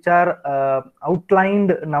just which are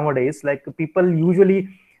outlined nowadays, like people usually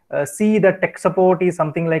see that tech support is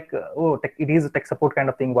something like, it is a tech support kind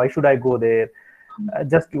of thing. Why should I go there?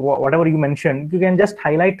 Just whatever you mentioned, you can just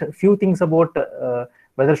highlight a few things about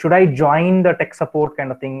whether should I join the tech support kind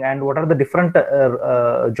of thing, and what are the different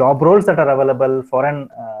job roles that are available for an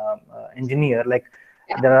engineer. Like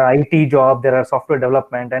there are IT job, there are software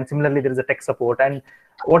development, and similarly there is a tech support. And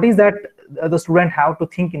what is that the student have to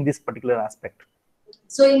think in this particular aspect?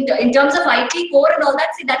 So in terms of IT core and all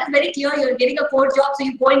that, see, that is very clear. You're getting a core job, so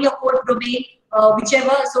you go in your core domain,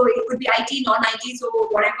 whichever. So it could be IT, non-IT, so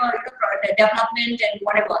whatever, development and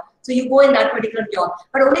whatever. So you go in that particular job.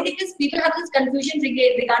 But only thing is, people have this confusion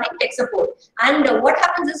regarding tech support. And what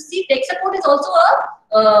happens is, see, tech support is also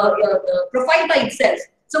a profile by itself.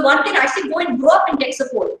 So one can actually go and grow up in tech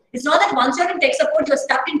support. It's not that once you're in tech support, you're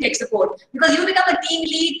stuck in tech support, because you become a team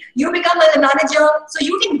lead, you become a manager, so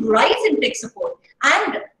you can rise in tech support.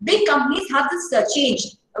 And big companies have this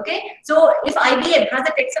change. Okay, so if IBM has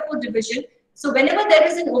a tech support division, so whenever there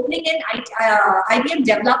is an opening in IBM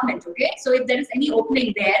development, okay, so if there is any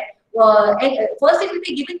opening there, first it will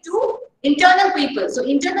be given to internal people. So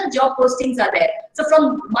internal job postings are there. So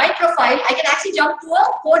from my profile, I can actually jump to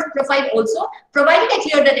a core profile also, provided I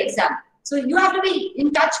clear that exam. So you have to be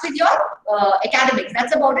in touch with your academics.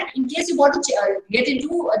 That's about it, in case you want to get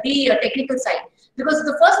into the technical side. Because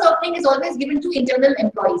the first opening is always given to internal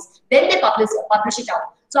employees. Then they publish it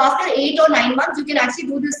out. So after 8 or 9 months, you can actually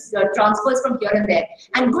do this transfers from here and there.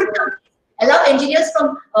 And good companies allow engineers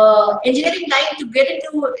from engineering line to get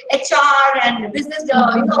into HR and business,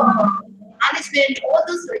 management. All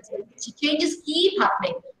those changes keep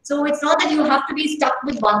happening. So it's not that you have to be stuck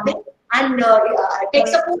with one thing. And tech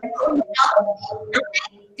support,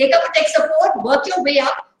 take up tech support, work your way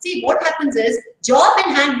up. See, what happens is, job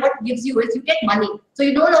in hand, what gives you is you get money. So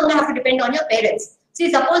you no longer have to depend on your parents. See,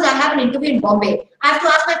 suppose I have an interview in Bombay. I have to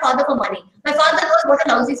ask my father for money. My father knows what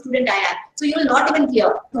a lousy student I am. So you will not even care.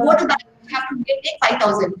 To go to bank, you have to take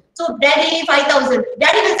 5,000. So daddy, 5,000.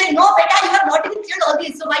 Daddy will say, no, beta, you have not even cleared all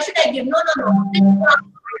these. So why should I give? No.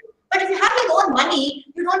 But if you have your own money,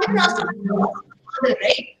 you don't even ask for money,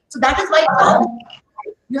 right? So that is why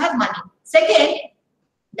you have money. Second,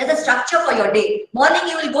 there's a structure for your day. Morning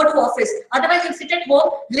you will go to office. Otherwise you sit at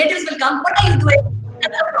home. Relatives will come. What are you doing?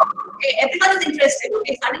 That's a problem. Okay, everyone is interested.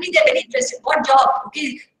 Okay, suddenly they're very interested. What job?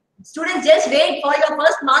 Okay, students, just wait for your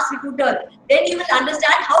first mass recruiter. Then you will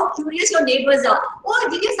understand how curious your neighbors are. Oh,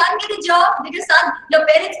 did your son get a job? Did your son? Your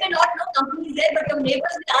parents may not know companies there, but your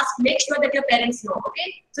neighbors will ask. Make sure that your parents know.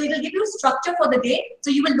 Okay, so it will give you structure for the day, so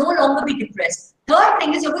you will no longer be depressed. Third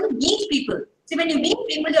thing is, you're going to meet people. See, when you meet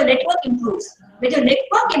people, your network improves. When your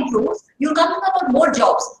network improves, you'll come to know about more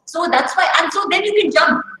jobs. So that's why, and so then you can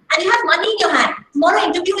jump. And you have money in your hand. Tomorrow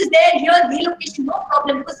interview is there, here, relocation, no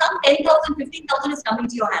problem, because some 10,000, 15,000 is coming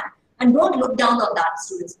to your hand. And don't look down on that,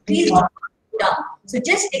 students. Please don't look down. So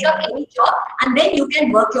just take up any job, and then you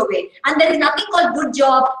can work your way. And there is nothing called good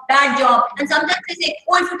job, bad job. And sometimes they say,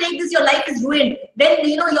 oh, if you take this, your life is ruined. Then,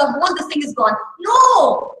 your whole this thing is gone.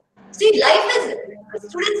 No! See, life is,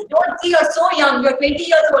 students don't see you're so young, you're 20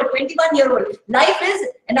 years old, 21 years old. Life is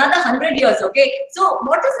another 100 years, okay? So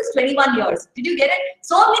what is this 21 years? Did you get it?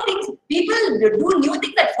 So many things, people do new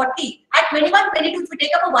things at 40. At 21, 22, if you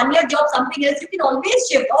take up a one-year job, something else, you can always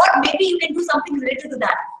shift, or maybe you can do something related to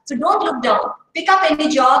that. So don't look down. Pick up any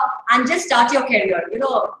job and just start your career. It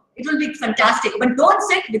will be fantastic, but don't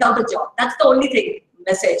sit without a job. That's the only thing.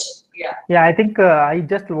 Message. Yeah, I think I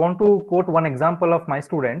just want to quote one example of my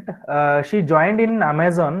student. She joined in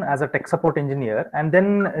Amazon as a tech support engineer, and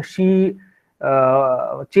then she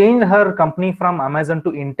changed her company from Amazon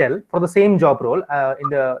to Intel for the same job role in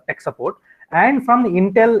the tech support. And from the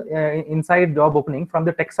Intel inside job opening, from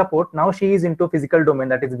the tech support, now she is into physical domain,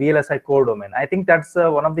 that is VLSI core domain. I think that's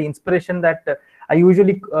one of the inspiration that I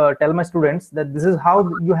usually tell my students, that this is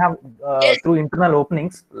how you have through internal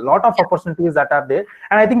openings, lot of opportunities that are there.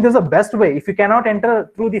 And I think this is the best way. If you cannot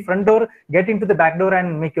enter through the front door, get into the back door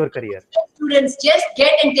and make your career. Students, just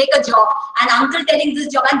get and take a job. And uncle telling this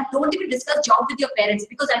job, and don't even discuss job with your parents,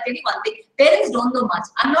 because I'll tell you one thing, parents don't know much.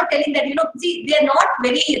 I'm not telling that, see, they're not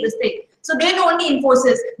very respect. So they know only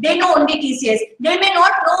Infosys, they know only TCS. They may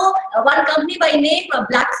not know one company by name,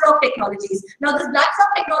 BlackRock Technologies. Now this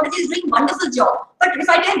BlackRock Technologies is doing wonderful job. But if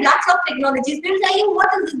I tell BlackRock Technologies, they'll tell you, what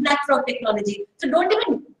is this BlackRock Technology? So don't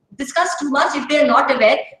even discuss too much if they're not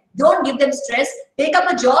aware. Don't give them stress. Take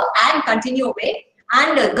up a job and continue away.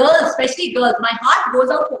 And girls, especially girls, my heart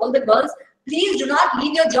goes out to all the girls. Please do not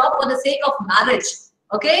leave your job for the sake of marriage.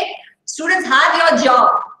 Okay? Students, have your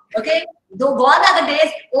job. Okay? Though gone are the days,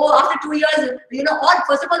 after 2 years, or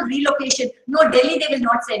first of all, relocation. No, Delhi they will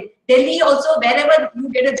not send. Delhi also, wherever you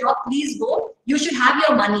get a job, please go. You should have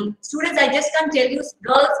your money. Students, I just can't tell you,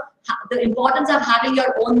 girls, the importance of having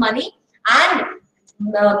your own money. And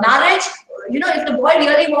marriage, if the boy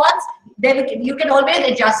really wants, then you can always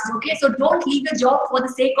adjust. Okay, so don't leave your job for the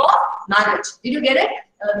sake of marriage. Did you get it?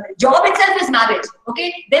 Job itself is marriage.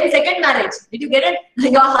 Okay, then second marriage. Did you get it?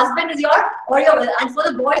 Your husband is and for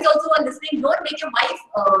the boys also who are listening, don't make your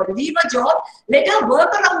wife leave a job. Let her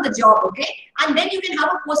work around the job. Okay, and then you can have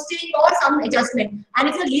a posting or some adjustment. And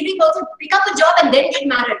if you're leaving, also pick up a job and then get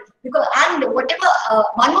married. And whatever,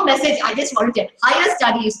 one more message I just want to get: higher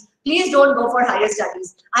studies. Please don't go for higher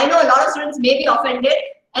studies. I know a lot of students may be offended.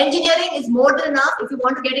 Engineering is more than enough if you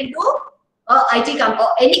want to get into IT company or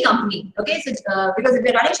any company. Okay, so because if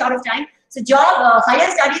we're running short of time, so higher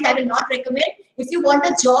studies I will not recommend. If you want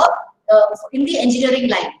a job in the engineering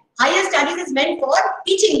line, higher studies is meant for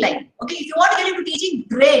teaching line. Okay, if you want to get into teaching,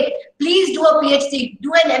 great. Please do a PhD,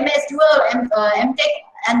 do an MS, do a MTech,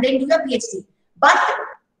 and then do a PhD. But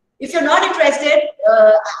if you're not interested,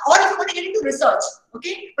 or if you want to get into research,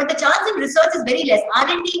 okay, but the chance in research is very less.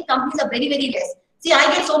 R&D companies are very, very less. See,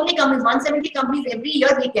 I get so many companies, 170 companies every year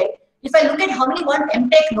we get. If I look at how many want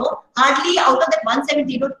MTech, hardly out of that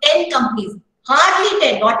 170, 10 companies, hardly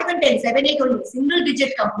 10, not even 10, 7, 8 only, single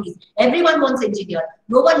digit companies. Everyone wants engineer.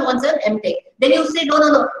 No one wants an MTech. Then you say,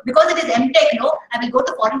 no, because it is MTech, I will go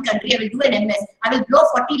to foreign country, I will do an MS, I will blow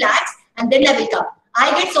 40 lakhs and then I will come.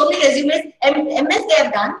 I get so many resumes, MS they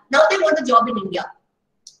have done, now they want a job in India.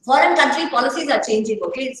 Foreign country policies are changing,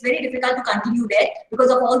 okay? It's very difficult to continue there because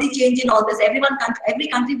of all the change in all this. Every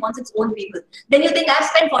country wants its own people. Then you think, I've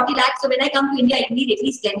spent 40 lakhs, so when I come to India, I need at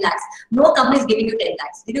least 10 lakhs. No company is giving you 10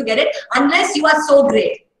 lakhs. Did you get it? Unless you are so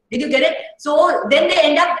great. Did you get it? So then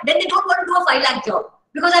they don't want to do a 5 lakh job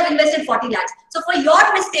because I've invested 40 lakhs. So for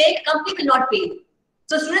your mistake, company will not pay you.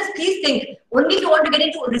 So students, please think, only if you want to get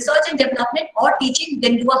into research and development or teaching,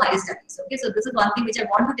 then do a higher studies. Okay, so this is one thing which I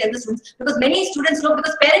want to tell the students, because many students know,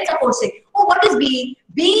 because parents are forcing, what is BE?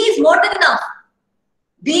 BE is more than enough.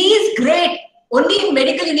 BE is great. Only in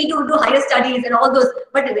medical you need to do higher studies and all those.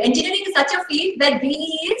 But engineering is such a field that BE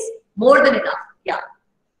is more than enough. Yeah.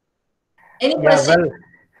 Any question?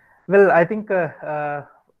 Well, I think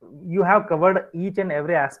you have covered each and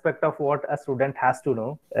every aspect of what a student has to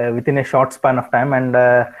know within a short span of time, and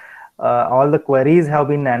all the queries have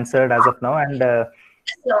been answered as of now. And Raksha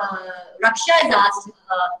has asked,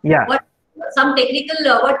 what some technical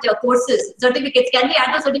courses, certificates, can we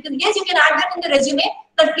add the certificates? Yes, you can add them in the resume,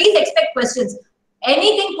 but please expect questions.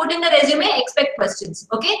 Anything put in the resume, expect questions,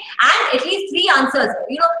 okay? And at least 3 answers.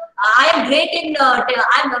 I am great in,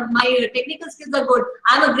 my technical skills are good.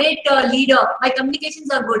 I'm a great leader. My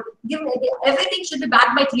communications are good. Everything should be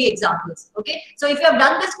backed by 3 examples, okay? So if you have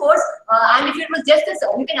done this course, and if it was just this,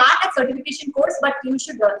 you can add that certification course, but you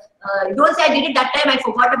should, don't say I did it that time, I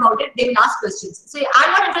forgot about it. They will ask questions. So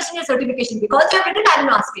I'm not interested in your certification. Because you have written, I'm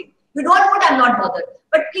not asking. You don't put, I'm not bothered.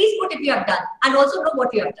 But please put if you have done, and also know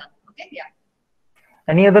what you have done, okay? Yeah.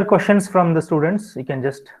 Any other questions from the students? You can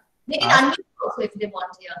just they can unmute also if they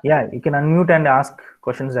want. Yeah, you can unmute and ask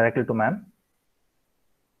questions directly to ma'am.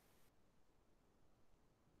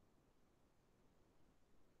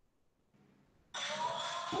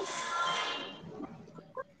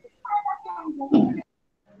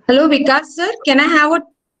 Hello, Vikas sir. Can I have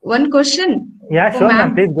one question? Yeah, sure,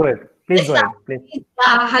 ma'am. Please go ahead. Please go ahead. Please.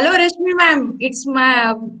 Hello, Rashmi ma'am. It's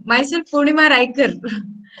myself, Purnima Raikar.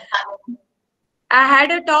 I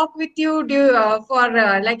had a talk with you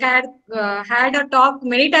like I had a talk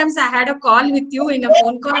many times. I had a call with you in a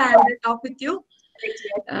phone call. I had a talk with you.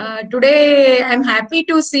 Today, I'm happy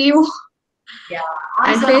to see you. Yeah.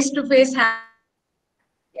 And face to face.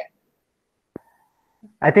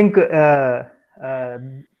 I think.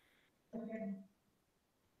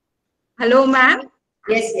 Hello, ma'am.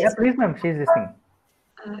 Yes, Yeah, yes. please, ma'am. She's listening.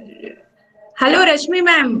 Hello, Rashmi,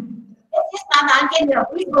 ma'am. Yes, ma'am, I can hear.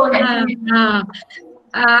 Please go ahead.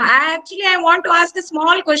 I want to ask a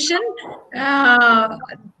small question.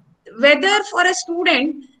 Whether for a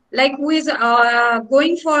student like who is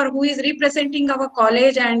who is representing our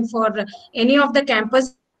college and for any of the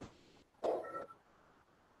campus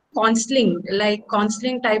counseling, like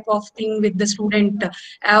counseling type of thing with the student,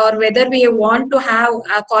 or whether we want to have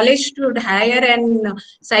a college should hire an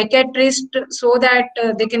psychiatrist so that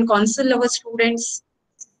they can counsel our students.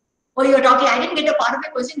 Oh, you're talking, I didn't get a part of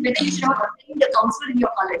your question, whether you should have a counselor in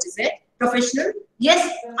your college, is it? Professional?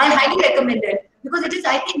 Yes, I highly recommend it. Because it is,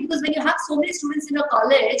 I think, because when you have so many students in your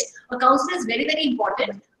college, a counselor is very, very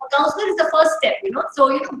important. A counselor is the first step, you know. So,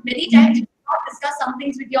 you know, many times you cannot discuss some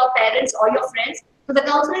things with your parents or your friends. So the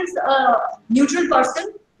counselor is a neutral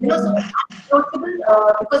person, you know, so approachable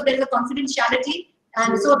because there is a confidentiality.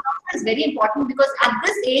 And so a counselor is very important because at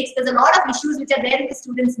this age, there's a lot of issues which are there in the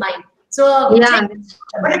student's mind. So Yeah.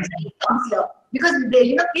 but a trained counselor, because they,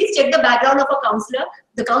 you know, please check the background of a counselor.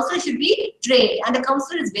 The counselor should be trained, and the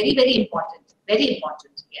counselor is very, very important. Very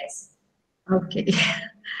important. Yes. Okay.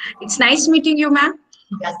 It's nice meeting you, ma'am.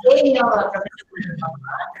 Yes.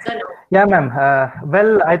 Yeah, ma'am.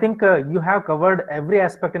 Well, I think you have covered every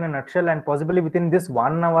aspect in a nutshell, and possibly within this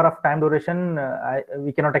 1 hour of time duration,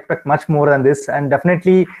 we cannot expect much more than this. And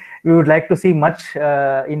definitely, we would like to see much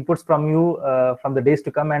inputs from you from the days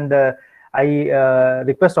to come. And I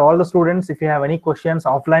request all the students, if you have any questions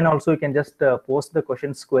offline, also you can just post the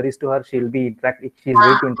questions, queries to her. She'll be she's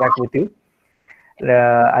ready to interact with you.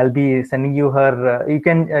 I'll be sending you her. You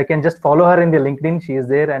can just follow her in the LinkedIn. She is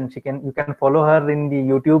there, and you can follow her in the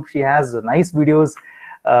YouTube. She has nice videos,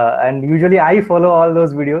 and usually I follow all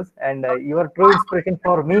those videos. And you are true inspiration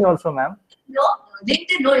for me also, ma'am. No,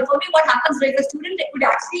 LinkedIn. No, for me, what happens if a student could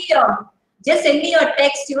actually just send me a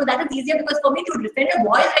text. You know, that is easier because for me to send a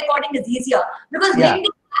voice recording is easier because LinkedIn.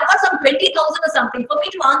 I got some 20,000 or something. For me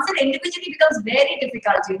to answer individually becomes very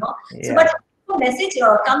difficult. You know, so but. Message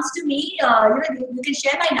comes to me, you know, you can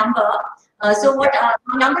share my number. So what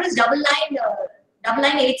my number is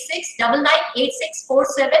 9986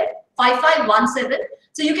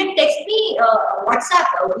 So you can text me WhatsApp.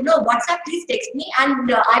 You know, WhatsApp. Please text me, and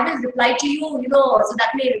I will reply to you. You know, so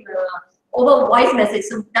that may over voice message.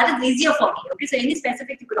 So that is easier for me. Okay, so any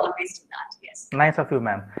specific you could always do that. Yes. Nice of you,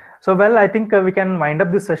 ma'am. So, well, I think we can wind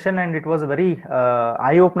up this session, and it was a very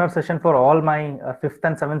eye-opener session for all my 5th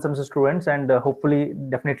and 7th semester students, and hopefully,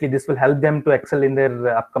 definitely, this will help them to excel in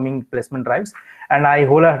their upcoming placement drives. And I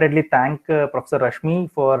wholeheartedly thank Professor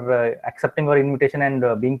Rashmi for accepting our invitation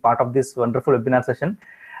and being part of this wonderful webinar session.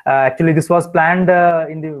 Actually, this was planned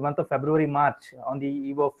in the month of February, March on the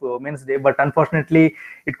eve of Women's Day, but unfortunately,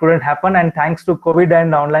 it couldn't happen. And thanks to COVID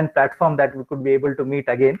and online platform that we could be able to meet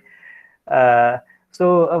again. I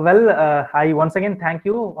once again thank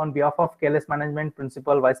you on behalf of KLS Management,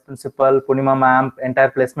 Principal, Vice Principal, Punima ma'am, entire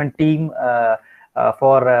placement team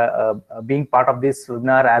for being part of this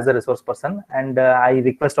webinar as a resource person. And I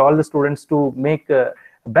request all the students to make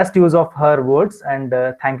best use of her words. And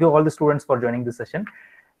thank you all the students for joining this session.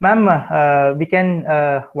 Ma'am, we can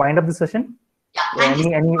wind up the session. Yeah,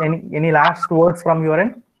 any last words from your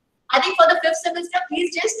end? I think for the 5th semester,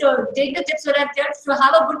 please just take the tips that I've said to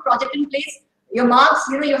have a good project in place. Your marks,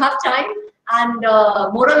 you know, you have time, and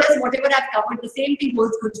more or less whatever I've covered, the same thing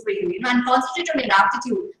holds good for you. You know, and concentrate on your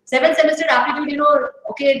aptitude. 7th semester aptitude, you know,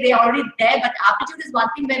 okay, they're already there, but aptitude is one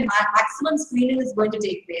thing where maximum screening is going to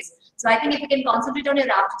take place. So I think if you can concentrate on your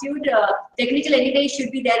aptitude, technical anyway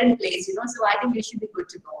should be there in place. You know, so I think you should be good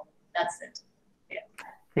to go. That's it.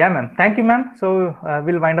 Yeah, ma'am. Thank you, ma'am. So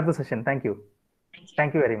we'll wind up the session. Thank you.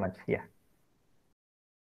 Thank you very much. Yeah.